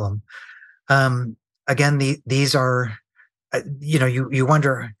big problem. Again, these are, you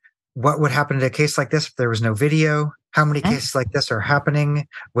wonder what would happen in a case like this if there was no video. How many cases like this are happening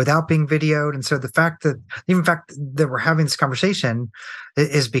without being videoed? And so the fact that we're having this conversation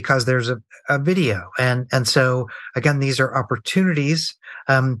is because there's a video. And so again, these are opportunities.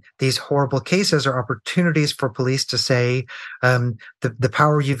 These horrible cases are opportunities for police to say, the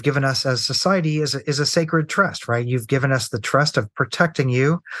power you've given us as society is a sacred trust, right? You've given us the trust of protecting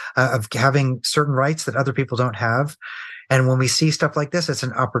you, of having certain rights that other people don't have. And when we see stuff like this, it's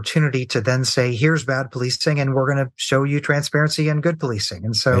an opportunity to then say, here's bad policing, and we're going to show you transparency and good policing.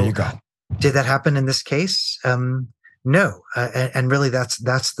 And so, there you go. Did that happen in this case? No. And really, that's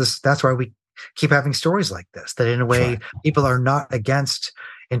why we keep having stories like this, that in a way, people are not against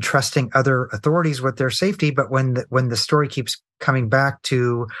entrusting other authorities with their safety. But when the story keeps coming back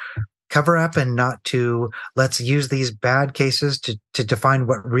to cover up and not to let's use these bad cases to define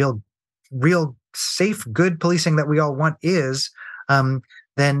what real safe, good policing that we all want is, then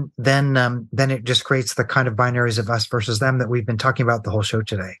it just creates the kind of binaries of us versus them that we've been talking about the whole show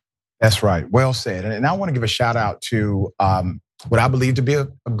today. That's right. Well said. And I want to give a shout out to what I believe to be a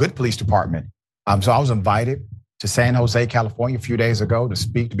good police department. So I was invited to San Jose, California a few days ago to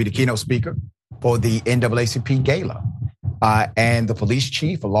be the keynote speaker for the NAACP Gala. And the police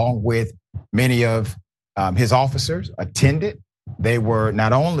chief, along with many of his officers, attended. They were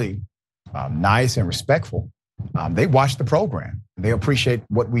not only nice and respectful, they watched the program. They appreciate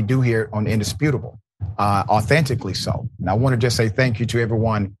what we do here on Indisputable, authentically so. And I want to just say thank you to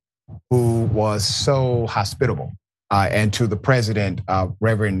everyone who was so hospitable, and to the president,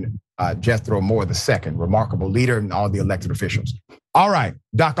 Reverend Jethro Moore II, remarkable leader, and all the elected officials. All right,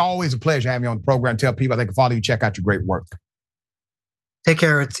 Doc, always a pleasure having you on the program. Tell people they can follow you, check out your great work. Take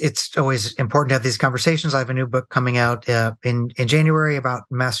care. It's always important to have these conversations. I have a new book coming out in January about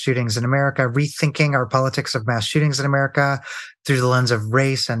mass shootings in America, rethinking our politics of mass shootings in America through the lens of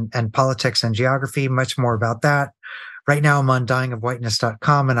race and politics and geography. Much more about that. Right now, I'm on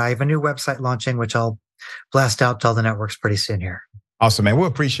dyingofwhiteness.com, and I have a new website launching, which I'll blast out to all the networks pretty soon here. Awesome, man. We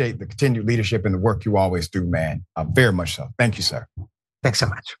appreciate the continued leadership and the work you always do, man. Very much so. Thank you, sir. Thanks so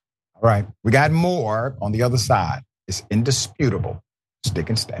much. All right. We got more on the other side. It's indisputable. Stick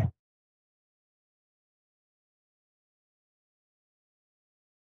and stay.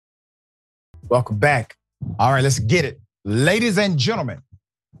 Welcome back. All right, let's get it. Ladies and gentlemen,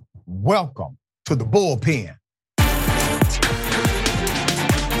 welcome to the bullpen.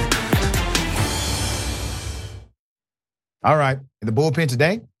 All right, in the bullpen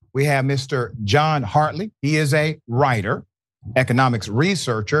today, we have Mr. John Hartley. He is a writer, economics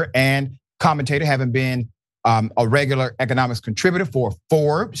researcher, and commentator, having been a regular economics contributor for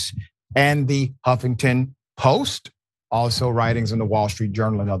Forbes and the Huffington Post, also writings in the Wall Street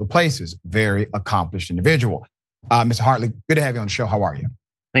Journal and other places. Very accomplished individual. Mr. Hartley, good to have you on the show. How are you?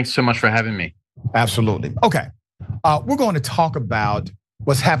 Thanks so much for having me. Absolutely. Okay, we're going to talk about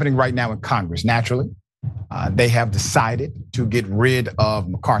what's happening right now in Congress. Naturally, they have decided to get rid of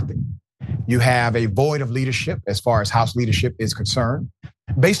McCarthy. You have a void of leadership as far as House leadership is concerned.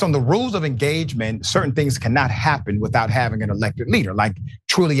 Based on the rules of engagement, certain things cannot happen without having an elected leader, like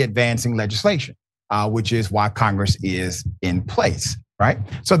truly advancing legislation, which is why Congress is in place, right?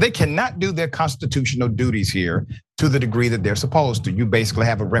 So they cannot do their constitutional duties here to the degree that they're supposed to. You basically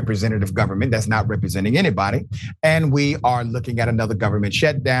have a representative government that's not representing anybody. And we are looking at another government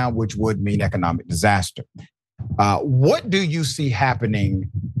shutdown, which would mean economic disaster. What do you see happening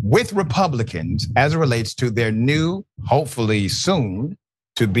with Republicans as it relates to their new, hopefully soon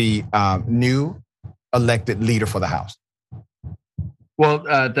to be new elected leader for the House? Well,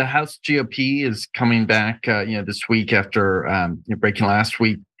 the House GOP is coming back, this week after breaking last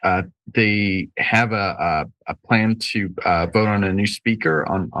week. They have a plan to vote on a new speaker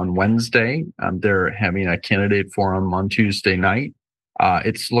on Wednesday. They're having a candidate forum on Tuesday night.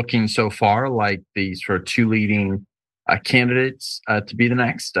 It's looking so far like the sort of two leading candidates to be the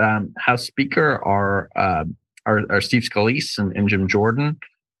next House Speaker are Steve Scalise and Jim Jordan,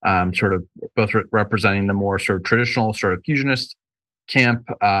 sort of both representing the more sort of traditional sort of fusionist camp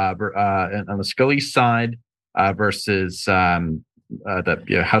on the Scalise side versus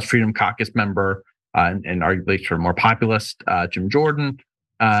the House Freedom Caucus member and arguably sort of more populist Jim Jordan.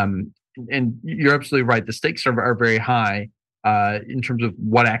 And you're absolutely right. The stakes are very high in terms of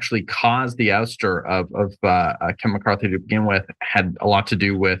what actually caused the ouster of Kevin McCarthy to begin with. Had a lot to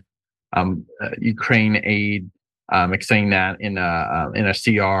do with Ukraine aid, saying that in a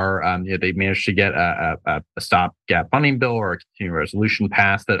CR, they managed to get a stopgap funding bill or a continuing resolution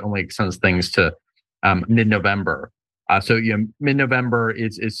passed that only extends things to mid-November. So mid-November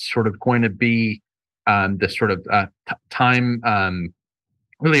is sort of going to be this sort of time.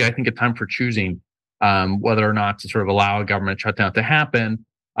 Really, I think a time for choosing whether or not to sort of allow a government shutdown to happen,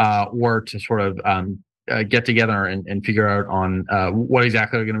 or to sort of get together and figure out on what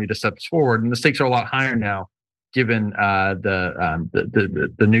exactly are going to be the steps forward. And the stakes are a lot higher now, given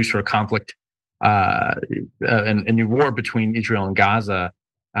the new sort of conflict and new war between Israel and Gaza.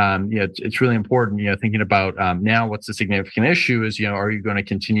 It's really important. Thinking about now, what's the significant issue is, are you going to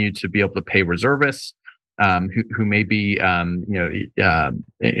continue to be able to pay reservists who may be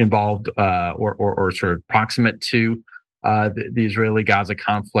involved or sort of proximate to the Israeli-Gaza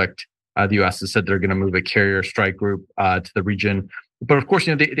conflict? The U.S. has said they're going to move a carrier strike group to the region. But of course,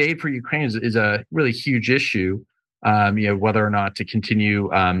 the aid for Ukraine is a really huge issue. Whether or not to continue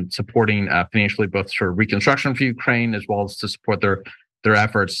supporting financially both sort of reconstruction for Ukraine, as well as to support their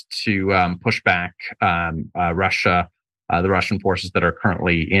efforts to push back Russia, the Russian forces that are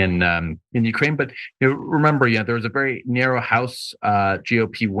currently in Ukraine. But remember, there was a very narrow House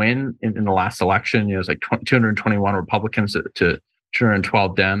GOP win in the last election. It was like 221 Republicans to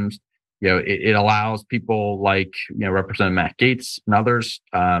 212 Dems. It allows people like Representative Matt Gaetz and others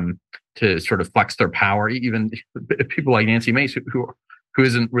to sort of flex their power. Even people like Nancy Mace, who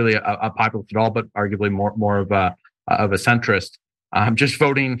isn't really a populist at all, but arguably more of a centrist, just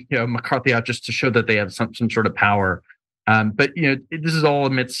voting McCarthy out just to show that they have some sort of power. But this is all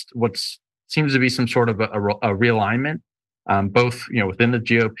amidst what seems to be some sort of a realignment, both within the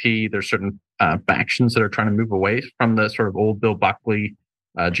GOP. There's certain factions that are trying to move away from the sort of old Bill Buckley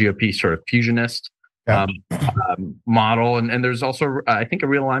GOP sort of fusionist model, and there's also I think a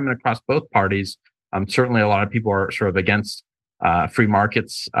realignment across both parties. Certainly, a lot of people are sort of against free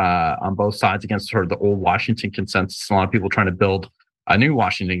markets on both sides, against sort of the old Washington consensus. A lot of people trying to build a new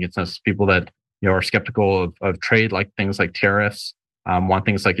Washington consensus. People that are skeptical of trade, like things like tariffs, want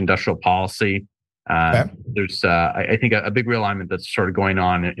things like industrial policy. There's, I think, a big realignment that's sort of going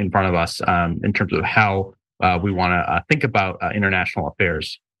on in front of us in terms of how we want to think about international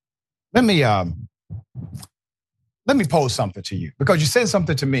affairs. Let me pose something to you, because you said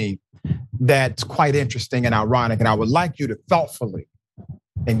something to me that's quite interesting and ironic, and I would like you to thoughtfully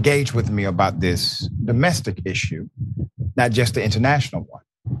engage with me about this domestic issue, not just the international one.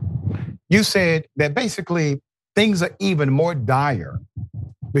 You said that basically things are even more dire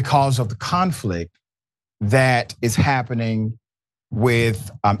because of the conflict that is happening with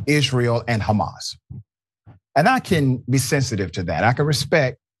Israel and Hamas. And I can be sensitive to that. I can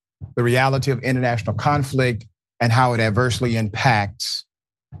respect the reality of international conflict and how it adversely impacts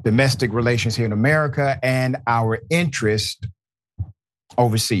domestic relations here in America and our interest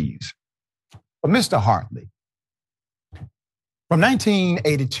overseas. But Mr. Hartley, from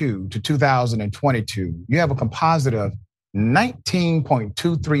 1982 to 2022, you have a composite of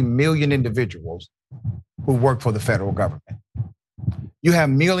 19.23 million individuals who work for the federal government. You have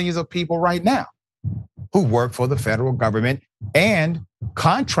millions of people right now who work for the federal government and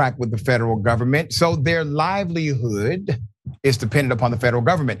contract with the federal government, so their livelihood is dependent upon the federal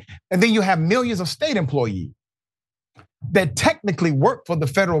government. And then you have millions of state employees that technically work for the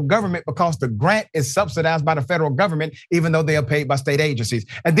federal government because the grant is subsidized by the federal government, even though they are paid by state agencies.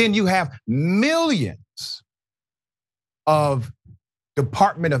 And then you have millions of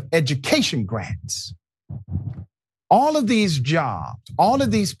Department of Education grants. All of these jobs, all of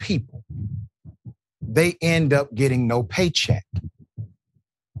these people, they end up getting no paycheck.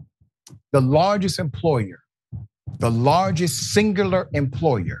 The largest employer, the largest singular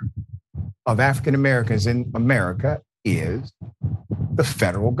employer of African Americans in America is the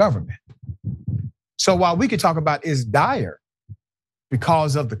federal government. So while we could talk about it's dire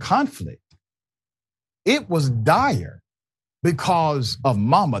because of the conflict, it was dire because of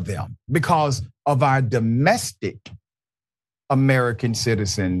mama them, because of our domestic American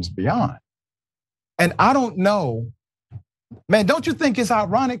citizens beyond. And I don't know Man, don't you think it's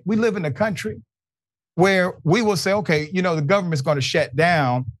ironic? We live in a country where we will say, okay, the government's going to shut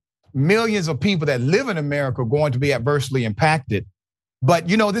down. Millions of people that live in America are going to be adversely impacted. But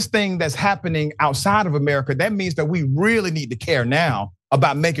this thing that's happening outside of America, that means that we really need to care now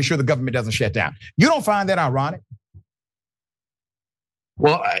about making sure the government doesn't shut down. You don't find that ironic?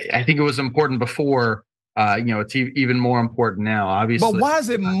 Well, I think it was important before. It's even more important now, obviously. But why is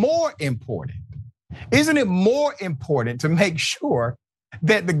it more important? Isn't it more important to make sure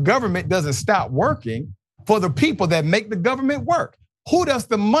that the government doesn't stop working for the people that make the government work? Who does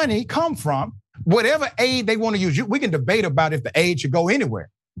the money come from? Whatever aid they want to use, we can debate about if the aid should go anywhere.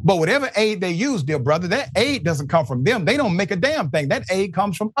 But whatever aid they use, dear brother, that aid doesn't come from them. They don't make a damn thing. That aid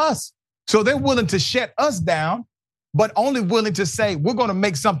comes from us. So they're willing to shut us down, but only willing to say, we're going to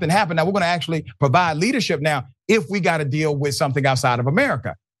make something happen. Now we're going to actually provide leadership now if we got to deal with something outside of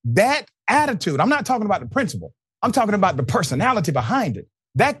America. That attitude, I'm not talking about the principle. I'm talking about the personality behind it.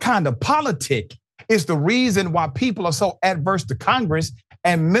 That kind of politic is the reason why people are so adverse to Congress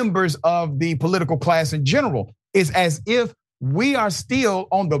and members of the political class in general. It's as if we are still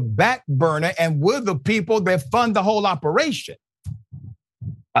on the back burner and we're the people that fund the whole operation.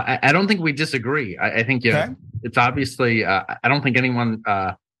 I don't think we disagree. I think it's obviously, I don't think anyone,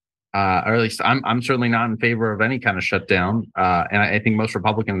 or at least I'm certainly not in favor of any kind of shutdown. And I think most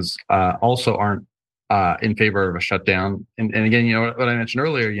Republicans also aren't in favor of a shutdown. And again, what I mentioned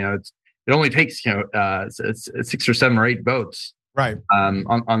earlier, it only takes, it's 6 or 7 or 8 votes. Right.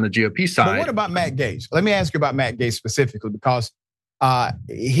 On the GOP side. But what about Matt Gaetz? Let me ask you about Matt Gaetz specifically, because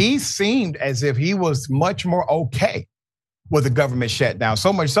he seemed as if he was much more okay with the government shutdown.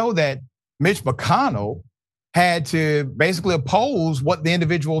 So much so that Mitch McConnell had to basically oppose what the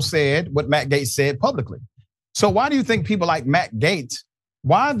individual said, what Matt Gaetz said publicly. So why do you think people like Matt Gaetz,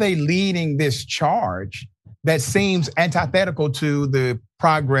 why are they leading this charge that seems antithetical to the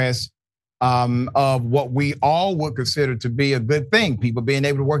progress of what we all would consider to be a good thing, people being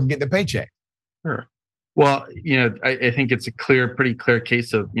able to work and get their paycheck? Sure. Well, I think it's a pretty clear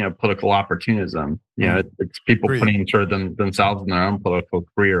case of, political opportunism. It's people putting sort of themselves in their own political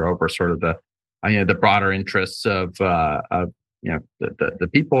career over sort of the broader interests of the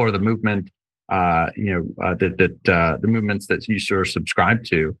people or the movement, the movements that you sort of subscribe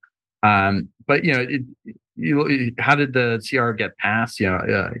to. But how did the CR get passed?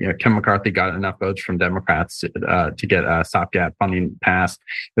 Ken McCarthy got enough votes from Democrats to get stopgap funding passed.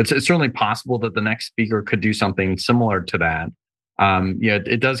 It's certainly possible that the next speaker could do something similar to that.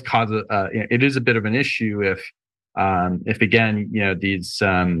 It does cause it is a bit of an issue if again, these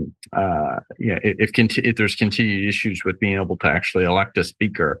if there's continued issues with being able to actually elect a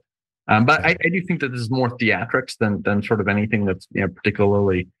speaker. But I do think that this is more theatrics than sort of anything that's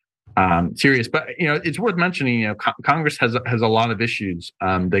particularly serious. But it's worth mentioning. Congress has a lot of issues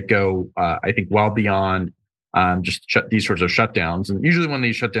that go, I think, well beyond just these sorts of shutdowns. And usually, when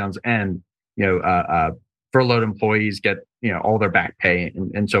these shutdowns end, furloughed employees get all their back pay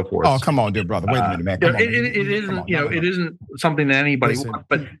and so forth. Oh, come on, dear brother. Wait a minute, man. It isn't it isn't something that anybody wants.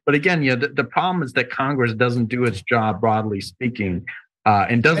 But again, the problem is that Congress doesn't do its job, broadly speaking.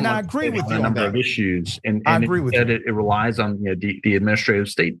 And doesn't. And I agree with you on a number of issues, and I agree with you. It relies on the administrative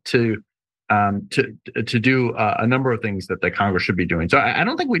state to do a number of things that the Congress should be doing. So I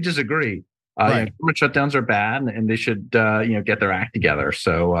don't think we disagree. Government shutdowns are bad, and they should get their act together.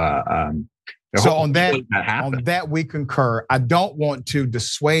 So on that we concur. I don't want to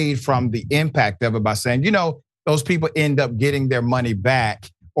dissuade from the impact of it by saying those people end up getting their money back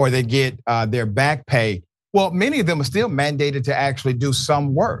or they get their back pay. Well, many of them are still mandated to actually do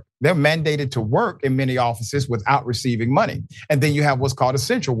some work. They're mandated to work in many offices without receiving money. And then you have what's called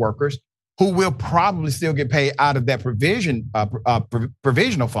essential workers who will probably still get paid out of that provisional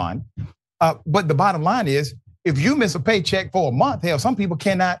fund. But the bottom line is, if you miss a paycheck for a month, hell, some people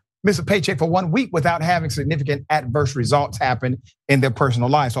cannot miss a paycheck for 1 week without having significant adverse results happen in their personal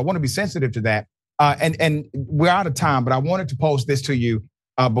life. So I want to be sensitive to that. And we're out of time, but I wanted to pose this to you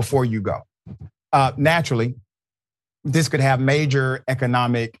before you go. Naturally, this could have major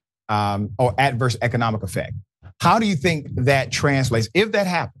economic or adverse economic effect. How do you think that translates? If that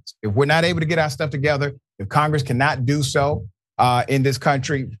happens, if we're not able to get our stuff together, if Congress cannot do so in this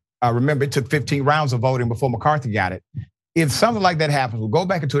country, remember it took 15 rounds of voting before McCarthy got it. If something like that happens, we'll go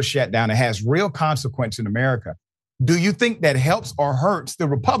back into a shutdown and has real consequence in America. Do you think that helps or hurts the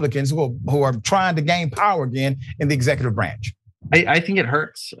Republicans who are trying to gain power again in the executive branch? I think it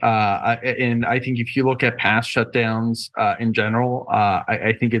hurts. And I think if you look at past shutdowns in general,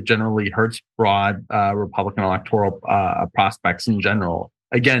 I think it generally hurts broad Republican electoral prospects in general.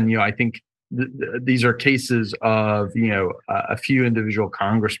 Again, I think these are cases of a few individual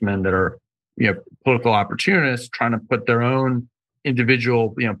congressmen that are political opportunists trying to put their own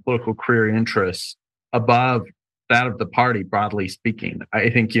individual political career interests above that of the party, broadly speaking. I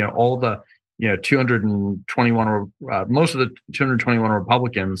think all the 221 most of the 221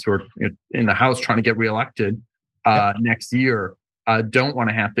 Republicans who are in the House trying to get reelected next year don't want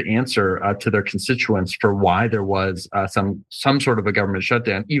to have to answer to their constituents for why there was some sort of a government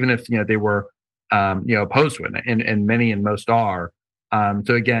shutdown, even if they were opposed to it, and many and most are.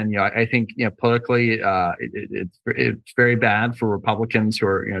 So again, I think politically it's very bad for Republicans who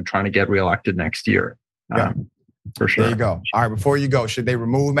are trying to get reelected next year. For sure. There you go. All right, before you go, should they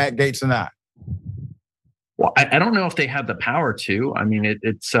remove Matt Gaetz or not? Well, I don't know if they have the power to. I mean,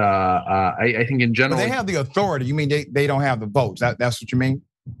 it's. I think in general, but they have the authority. You mean they don't have the votes? That's what you mean?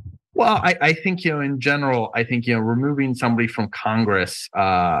 Well, I think in general, I think removing somebody from Congress.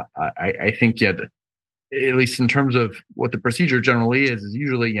 I think at least in terms of what the procedure generally is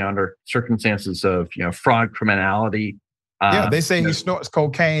usually under circumstances of fraud, criminality. They say he snorts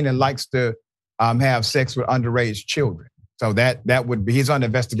cocaine and likes to have sex with underage children. So that would be, he's under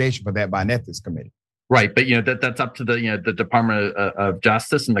investigation for that by an ethics committee. Right, but that's up to the Department of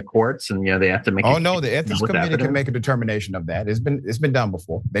Justice and the courts, and they have to make. Oh no, the ethics committee can make a determination of that. It's been done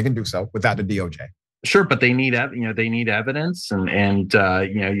before. They can do so without the DOJ. Sure, but they need evidence, and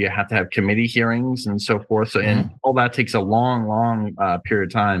you have to have committee hearings and so forth. So and all that takes a long period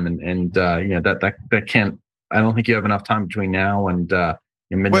of time, and that can't. I don't think you have enough time between now and.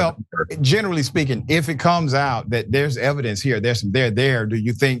 Well, generally speaking, if it comes out that there's evidence here, there's some there, do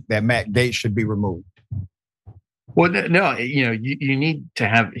you think that Matt Gaetz should be removed? Well, no, you need to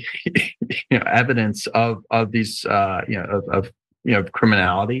have evidence of these of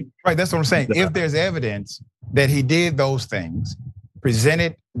criminality. Right, that's what I'm saying. If there's evidence that he did those things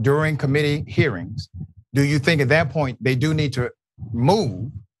presented during committee hearings, do you think at that point they do need to move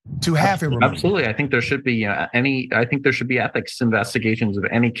to have him removed? Absolutely, I think there should be I think there should be ethics investigations of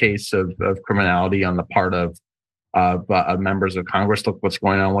any case of criminality on the part of members of Congress. Look what's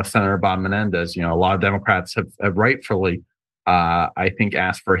going on with Senator Bob Menendez. A lot of Democrats have rightfully, I think,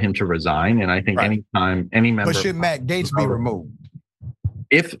 asked for him to resign. And I think anytime any member. But should Matt Gaetz be removed?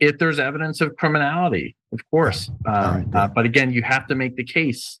 If there's evidence of criminality, of course. But again, you have to make the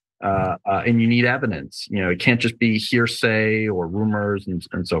case. And you need evidence. It can't just be hearsay or rumors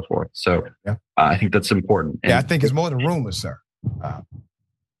and so forth. So I think that's important. And I think it's more than rumors, sir.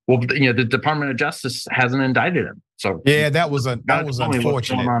 Well, the Department of Justice hasn't indicted him. So that was unfortunate. What's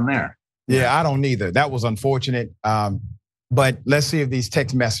going on there? Yeah, I don't either. That was unfortunate. But let's see if these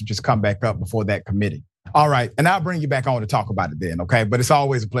text messages come back up before that committee. All right, and I'll bring you back on to talk about it then. Okay, but it's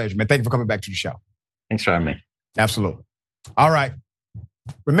always a pleasure, man. Thank you for coming back to the show. Thanks for having me. Absolutely. All right.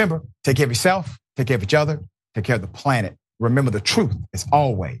 Remember, take care of yourself, take care of each other, take care of the planet. Remember, the truth is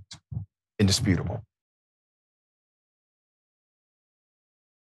always indisputable.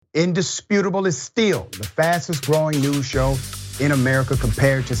 Indisputable is still the fastest growing news show in America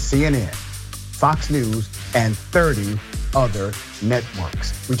compared to CNN, Fox News, and 30 other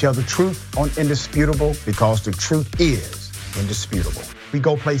networks. We tell the truth on Indisputable because the truth is indisputable. We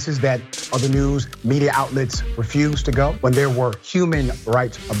go places that other news media outlets refuse to go. When there were human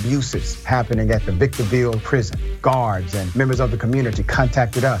rights abuses happening at the Victorville prison, guards and members of the community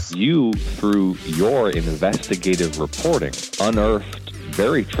contacted us. You, through your investigative reporting, unearthed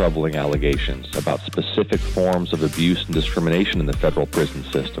very troubling allegations about specific forms of abuse and discrimination in the federal prison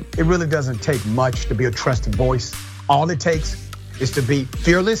system. It really doesn't take much to be a trusted voice. All it takes is to be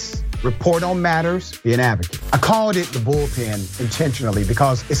fearless, report on matters, be an advocate. I called it the bullpen intentionally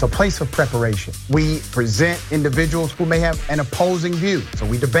because it's a place of preparation. We present individuals who may have an opposing view, so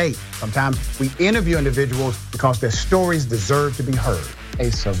we debate. Sometimes we interview individuals because their stories deserve to be heard.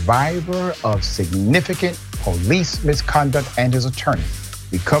 A survivor of significant police misconduct and his attorney.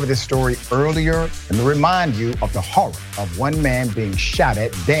 We covered this story earlier and to remind you of the horror of one man being shot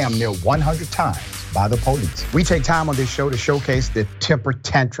at damn near 100 times by the police. We take time on this show to showcase the temper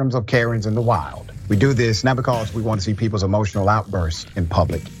tantrums of Karens in the wild. We do this not because we want to see people's emotional outbursts in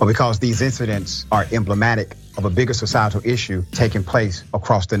public, but because these incidents are emblematic of a bigger societal issue taking place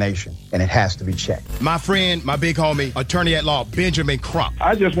across the nation, and it has to be checked. My friend, my big homie, attorney at law, Benjamin Crump.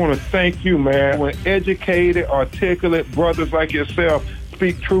 I just want to thank you, man. When educated, articulate brothers like yourself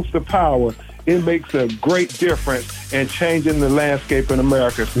speak truth to power, it makes a great difference in changing the landscape in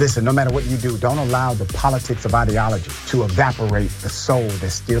America. Listen, no matter what you do, don't allow the politics of ideology to evaporate the soul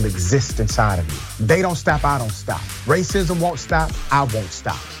that still exists inside of you. They don't stop, I don't stop. Racism won't stop, I won't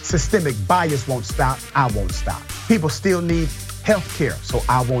stop. Systemic bias won't stop, I won't stop. People still need healthcare, so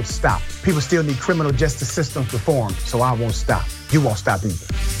I won't stop. People still need criminal justice systems reformed, so I won't stop. You won't stop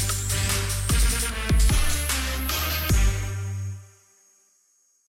either.